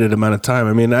the limited amount of time,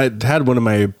 I mean, I had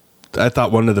I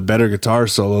thought one of the better guitar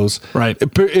solos. Right.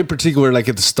 In particular, like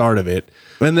at the start of it.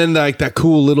 And then like that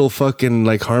cool little fucking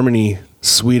like harmony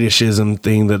Swedishism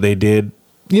thing that they did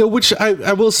which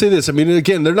I will say this. I mean,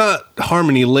 again, they're not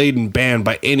harmony laden band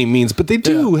by any means, but they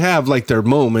do have like their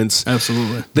moments.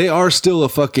 Absolutely. They are still a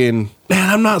fucking, man,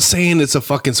 I'm not saying it's a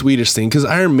fucking Swedish thing because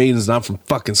Iron Maiden's not from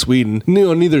fucking Sweden.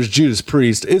 Neither is Judas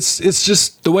Priest. It's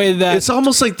just the way that it's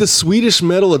almost like the Swedish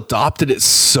metal adopted it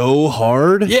so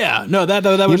hard. Yeah, no, that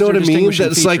was you know what I mean? That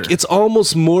That's like it's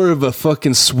almost more of a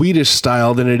fucking Swedish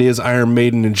style than it is Iron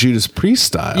Maiden and Judas Priest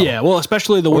style. Yeah, well,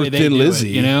 especially the way they Thin do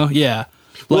Lizzy. it, yeah.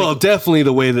 Well, definitely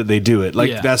the way that they do it.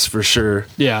 Like, that's for sure.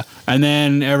 Yeah. And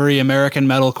then every American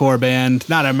metalcore band,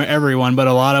 not everyone, but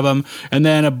a lot of them. And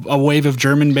then a wave of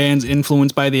German bands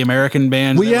influenced by the American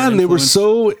bands. Well, yeah, and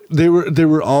they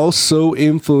were all so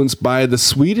influenced by the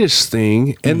Swedish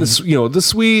thing. And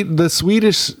the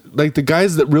Swedish, like the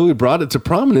guys that really brought it to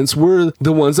prominence were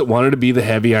the ones that wanted to be the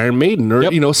heavy Iron Maiden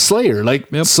or, Slayer. Like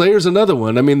Slayer's another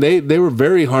one. I mean, they were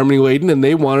very harmony laden and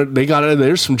they got it of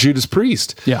theirs from Judas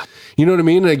Priest. Yeah. You know what I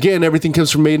mean? And again, everything comes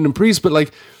from Maiden and Priest, but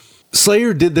like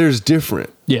Slayer did theirs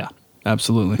different. Yeah,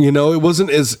 absolutely. It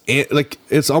wasn't as like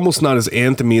it's almost not as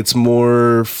anthemy. It's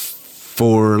more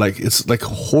for like it's like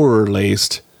horror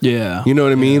laced. Yeah, you know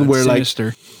what I mean? Where sinister.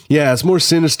 Like it's more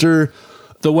sinister.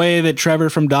 The way that Trevor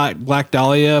from Black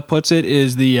Dahlia puts it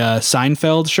is the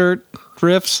Seinfeld shirt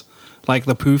riffs, like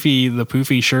the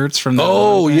poofy shirts from.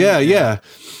 Yeah.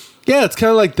 It's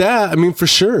kind of like that. I mean, for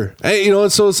sure.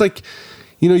 And so it's like.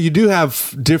 You do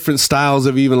have different styles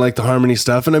of even like the harmony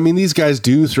stuff. And I mean, these guys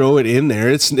do throw it in there.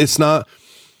 It's not,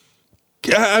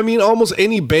 I mean, almost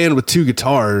any band with two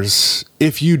guitars,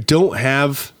 if you don't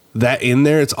have that in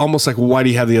there, it's almost like, well, why do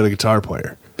you have the other guitar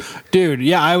player? Dude,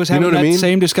 yeah, I was having that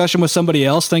same discussion with somebody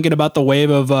else thinking about the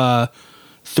wave of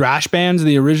thrash bands,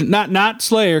 the original, not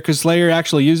Slayer, because Slayer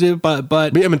actually used it, but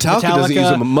yeah, Metallica doesn't use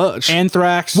them much.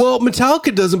 Anthrax. Well,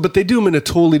 Metallica doesn't, but they do them in a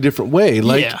totally different way.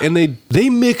 And they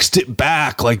mixed it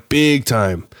back like big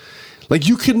time. Like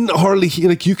you can hardly hear,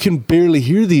 like you can barely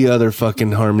hear the other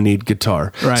fucking harmony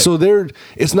guitar. Right. So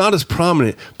it's not as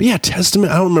prominent. But yeah,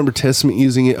 Testament, I don't remember Testament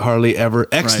using it hardly ever.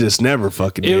 Exodus never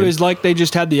fucking did. It was like they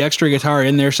just had the extra guitar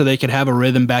in there so they could have a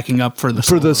rhythm backing up for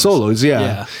the solos.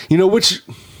 Yeah. Which.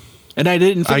 And I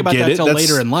didn't think about that until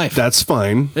later in life. That's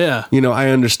fine. Yeah. I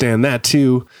understand that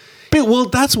too. But, well,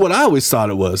 that's what I always thought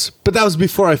it was. But that was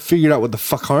before I figured out what the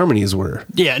fuck harmonies were.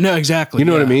 Yeah, no, exactly. You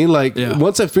know what I mean? Like,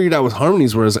 once I figured out what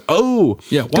harmonies were, I was like, oh.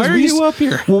 Yeah, why are you up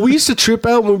here? Well, we used to trip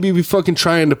out when we'd be fucking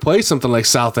trying to play something like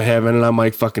South of Heaven, and I'm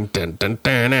like, fucking... Dun, dun,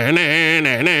 dun, dun, dun,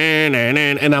 dun, dun,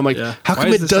 dun, and I'm like, how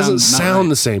come it doesn't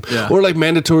sound the same? Yeah. Or like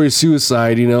Mandatory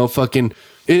Suicide, fucking...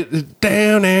 It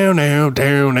down, like...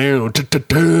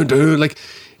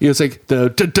 It's like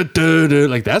the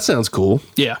like that sounds cool.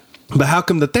 Yeah. But how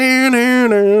come like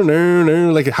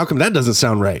how come that doesn't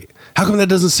sound right? How come that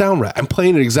doesn't sound right? I'm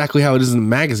playing it exactly how it is in the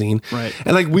magazine. Right.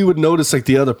 And like we would notice like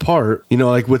the other part,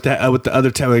 like with that with the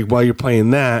other tab, like while you're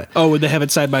playing that. Oh, would they have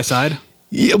it side by side?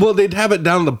 Yeah, well they'd have it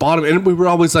down the bottom and we were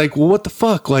always like, well, what the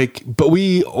fuck? Like, but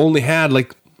we only had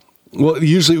like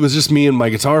usually it was just me and my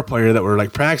guitar player that were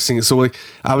like practicing. So like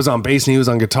I was on bass and he was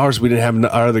on guitar, so we didn't have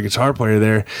our other guitar player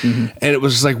there. Mm-hmm. And it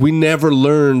was just like we never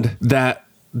learned that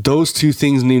those two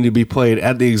things need to be played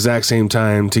at the exact same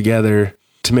time together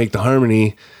to make the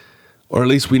harmony, or at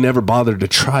least we never bothered to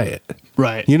try it.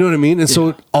 Right. You know what I mean? And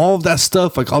so all of that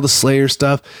stuff, like all the Slayer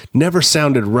stuff, never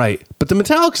sounded right. But the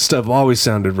Metallica stuff always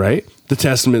sounded right. The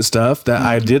Testament stuff that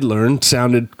I did learn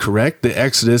sounded correct. The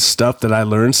Exodus stuff that I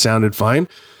learned sounded fine.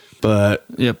 But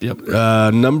yep.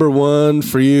 Number one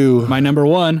for you. My number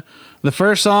one, the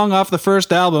first song off the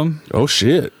first album. Oh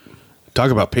shit!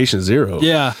 Talk about Patient Zero.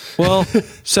 Yeah. Well,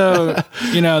 so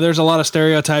there's a lot of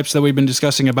stereotypes that we've been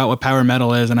discussing about what power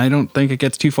metal is, and I don't think it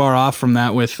gets too far off from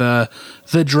that with "The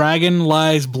Dragon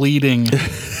Lies Bleeding."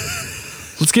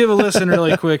 Let's give a listen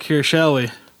really quick here, shall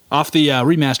we? Off the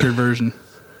remastered version.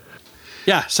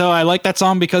 Yeah. So I like that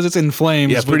song because it's in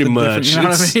flames. Yeah, pretty much. You know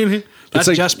what I mean? That's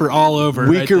like Jesper all over.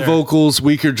 Weaker right vocals,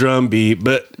 weaker drum beat,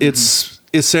 but it's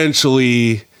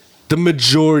essentially the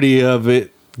majority of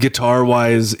it, guitar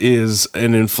wise, is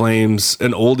an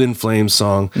old In Flames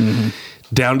song,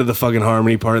 down to the fucking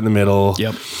harmony part in the middle.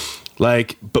 Yep.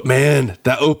 Like, but man,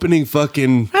 that opening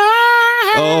fucking.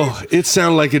 Oh, it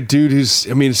sounded like a dude who's.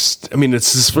 I mean,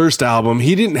 it's his first album.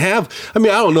 He didn't have. I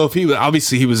mean, I don't know if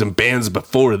he was in bands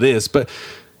before this, but.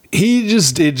 It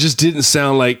just didn't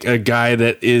sound like a guy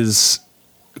that is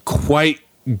quite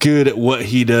good at what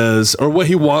he does or what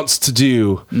he wants to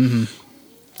do. Mm-hmm.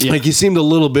 Yeah. Like he seemed a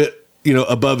little bit,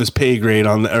 above his pay grade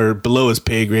or below his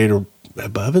pay grade or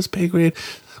above his pay grade.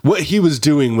 What he was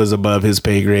doing was above his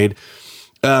pay grade.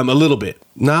 A little bit.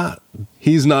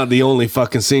 He's not the only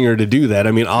fucking singer to do that.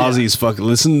 I mean, Ozzy's fucking,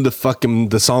 listen to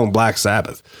the song Black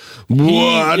Sabbath.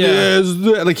 What is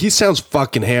that? Like, he sounds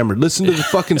fucking hammered. Listen to the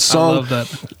fucking song. I love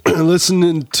that.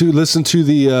 listen to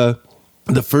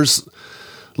the first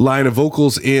line of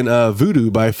vocals in Voodoo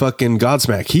by fucking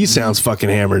Godsmack. He sounds fucking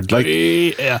hammered. Like,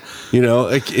 Yeah. you know,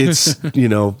 like, it's, you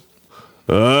know,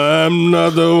 I'm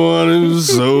not the one who's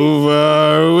so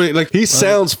far away. Like, he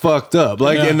sounds fucked up.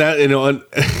 Like, in that, you know.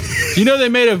 You know, they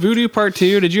made a Voodoo Part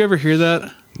 2. Did you ever hear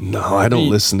that? No, I don't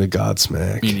listen to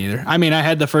Godsmack. Me neither. I mean, I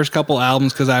had the first couple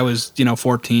albums because I was,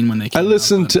 14 when they came I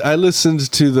listened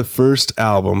to the first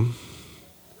album,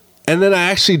 and then I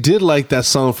actually did like that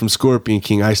song from Scorpion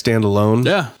King, I Stand Alone.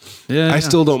 Yeah. I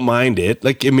still don't mind it.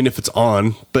 Like, I mean, if it's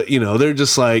on, but, you know, they're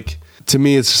just like, to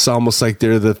me, it's just almost like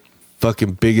they're the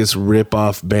fucking biggest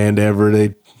rip-off band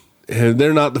ever.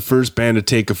 They're not the first band to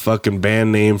take a fucking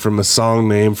band name from a song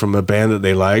name from a band that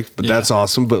they liked, but that's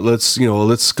awesome. But let's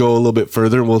go a little bit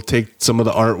further, and we'll take some of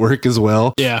the artwork as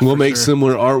well. Yeah, we'll make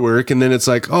similar artwork, and then it's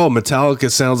like, oh,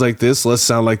 Metallica sounds like this, let's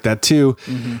sound like that too.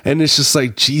 And it's just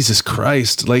like, Jesus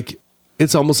Christ, like,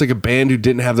 it's almost like a band who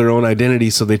didn't have their own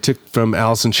identity, so they took from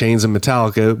Alice in Chains and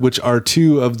Metallica, which are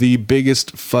two of the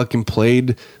biggest fucking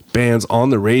played bands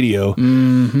on the radio.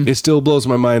 It still blows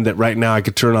my mind that right now I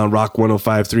could turn on Rock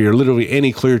 105.3 or literally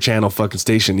any Clear Channel fucking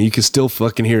station. You can still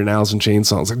fucking hear an Alice in Chains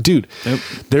song. It's like, dude,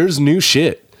 there's new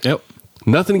shit. Yep.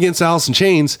 Nothing against Alice in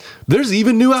Chains. There's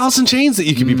even new Alice in Chains that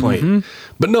you could be playing.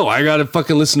 But no, I gotta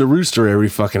fucking listen to Rooster every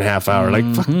fucking half hour. Like,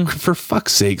 for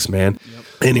fuck's sakes, man.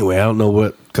 Anyway, I don't know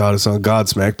what got us on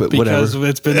Godsmack, but whatever. Because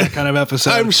it's been that kind of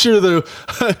episode. I'm sure though.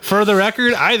 For the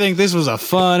record, I think this was a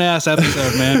fun ass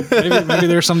episode, man. Maybe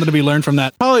there's something to be learned from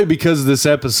that. Probably because of this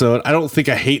episode, I don't think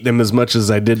I hate them as much as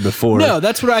I did before. No,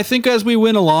 that's what I think. As we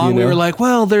went along, we were like,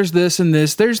 well, there's this and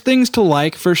this. There's things to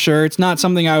like for sure. It's not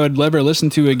something I would ever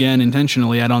listen to again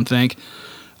intentionally, I don't think.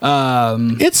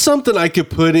 It's something I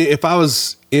could put in if I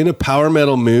was in a power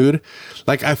metal mood.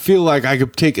 Like, I feel like I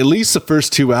could take at least the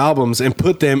first two albums and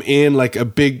put them in like a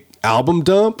big album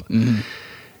dump.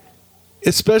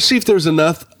 Especially if there's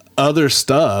enough other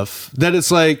stuff that it's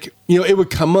like, you know, it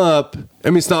would come up. I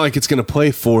mean, it's not like it's going to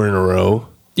play 4 in a row.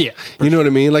 Yeah. You know what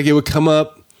I mean? Like, it would come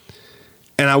up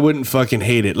and I wouldn't fucking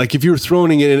hate it. Like, if you were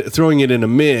throwing it in a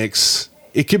mix,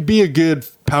 it could be a good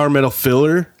power metal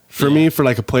filler for me, for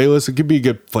like a playlist. It could be a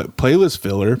good playlist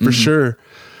filler for sure.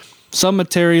 Some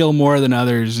material more than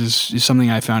others is something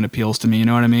I found appeals to me. You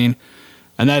know what I mean?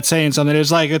 And that's saying something.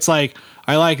 It's like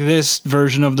I like this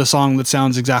version of the song that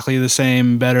sounds exactly the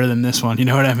same better than this one. You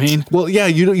know what I mean? Well, yeah,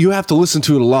 you have to listen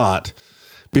to it a lot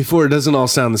before it doesn't all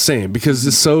sound the same, because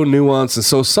it's so nuanced and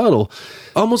so subtle.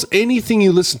 Almost anything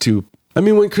you listen to. I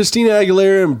mean, when Christina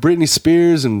Aguilera and Britney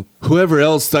Spears and whoever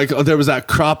else, like, there was that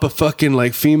crop of fucking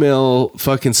like female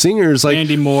fucking singers, like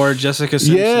Mandy Moore, Jessica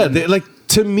Simpson. Yeah, like,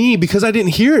 to me, because I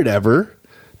didn't hear it ever,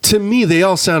 to me they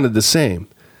all sounded the same.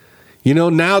 You know,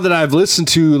 now that I've listened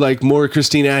to like more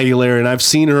Christina Aguilera and I've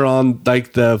seen her on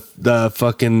like the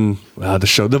fucking the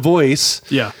show The Voice.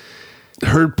 Yeah.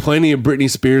 Heard plenty of Britney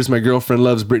Spears. My girlfriend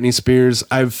loves Britney Spears.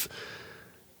 I've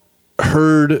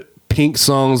heard Pink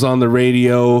songs on the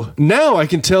radio. Now I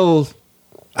can tell.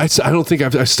 I still don't think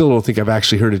I've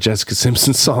actually heard a Jessica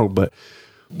Simpson song, but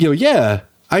you know, yeah,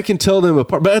 I can tell them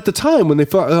apart. But at the time when they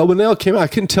all came out, I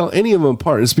couldn't tell any of them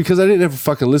apart. It's because I didn't ever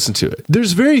fucking listen to it.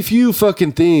 There's very few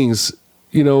fucking things,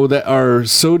 you know, that are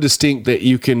so distinct that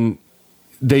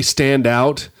they stand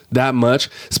out that much,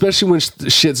 especially when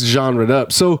shit's genred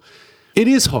up. So it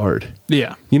is hard.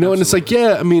 Yeah. You know, absolutely. And it's like,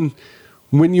 yeah, I mean,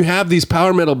 when you have these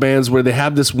power metal bands where they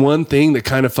have this one thing that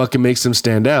kind of fucking makes them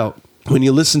stand out, when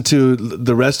you listen to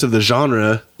the rest of the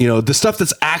genre, you know, the stuff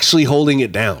that's actually holding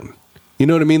it down, you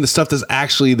know what I mean? The stuff that's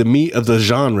actually the meat of the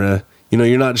genre, you know,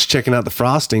 you're not just checking out the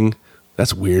frosting.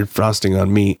 That's weird, frosting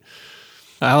on meat.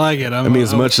 I like it.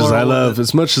 As much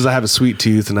as I have a sweet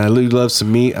tooth and I love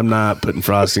some meat, I'm not putting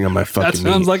frosting on my fucking meat.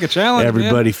 That sounds like a challenge.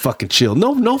 Everybody fucking chill.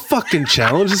 No fucking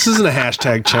challenge. This isn't a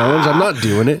hashtag challenge. I'm not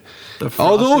doing it.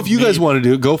 Although if you guys want to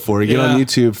do it, go for it. Get on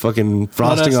YouTube, fucking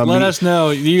frosting on meat. Let us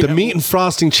know. The meat and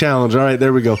frosting challenge. All right,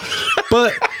 there we go.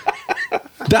 But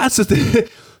that's the thing.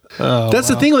 That's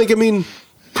the thing. Like, I mean,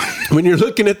 when you're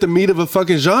looking at the meat of a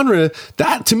fucking genre,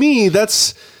 that to me,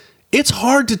 it's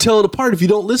hard to tell it apart if you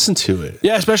don't listen to it.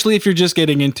 Yeah, especially if you're just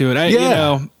getting into it. I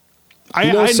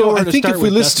think if we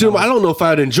listen to them, I don't know if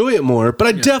I'd enjoy it more, but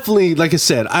I definitely, like I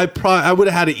said, I would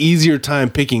have had an easier time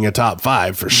picking a top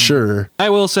 5 for sure. I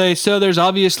will say, so there's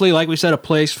obviously, like we said, a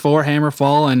place for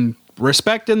HammerFall and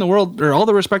respect in the world, or all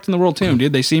the respect in the world too,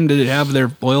 dude. They seem to have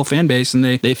their loyal fan base and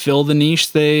they fill the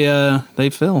niche they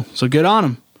fill. So good on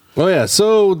them. Oh yeah,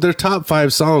 so their top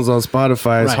 5 songs on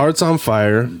Spotify is Right. "Hearts on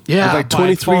Fire," Yeah, with like by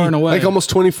 23, far and away. like almost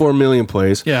 24 million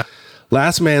plays. Yeah.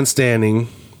 "Last Man Standing,"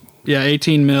 Yeah,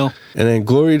 18 mil. and then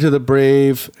 "Glory to the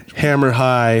Brave," "Hammer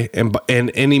High," and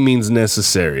 "Any Means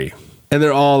Necessary." And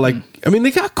they're all like, I mean,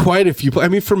 they got quite a few. I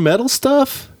mean, for metal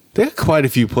stuff, they got quite a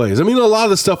few plays. I mean, a lot of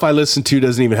the stuff I listen to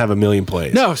doesn't even have a million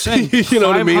plays. No, same. You know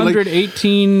what I mean? Like,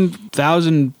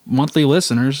 518,000 monthly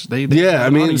listeners. They yeah, have I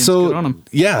an mean, audience. so Good on 'em.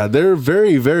 yeah, they're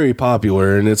very, very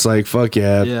popular, and it's like, fuck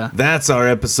yeah. Yeah. That's our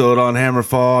episode on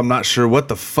HammerFall. I'm not sure what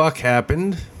the fuck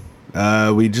happened.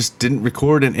 We just didn't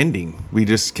record an ending. We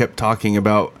just kept talking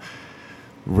about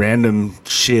random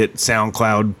shit,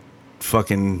 SoundCloud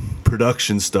fucking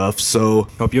production stuff. So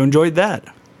Hope you enjoyed that.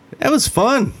 that was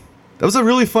fun. That was a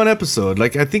really fun episode.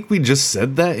 Like, I think we just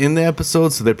said that in the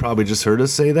episode, so they probably just heard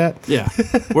us say that. Yeah.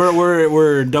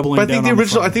 we're doubling But I down think on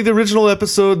fun. I think the original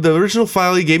episode, the original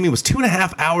file he gave me was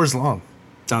 2.5 hours long.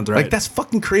 Sounds right. Like, that's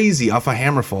fucking crazy off of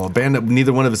HammerFall, a band that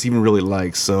neither one of us even really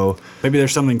likes. So Maybe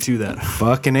there's something to that.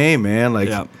 fucking A, man. Like,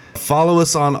 Yeah. follow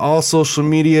us on all social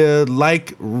media,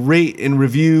 like, rate, and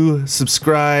review,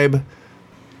 subscribe.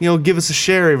 You know, give us a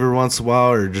share every once in a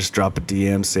while, or just drop a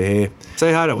DM, say hey.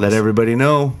 Say hi to us. Let everybody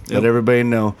know. Yep. Let everybody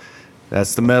know.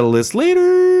 That's the Metalist.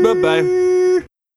 Later. Bye-bye.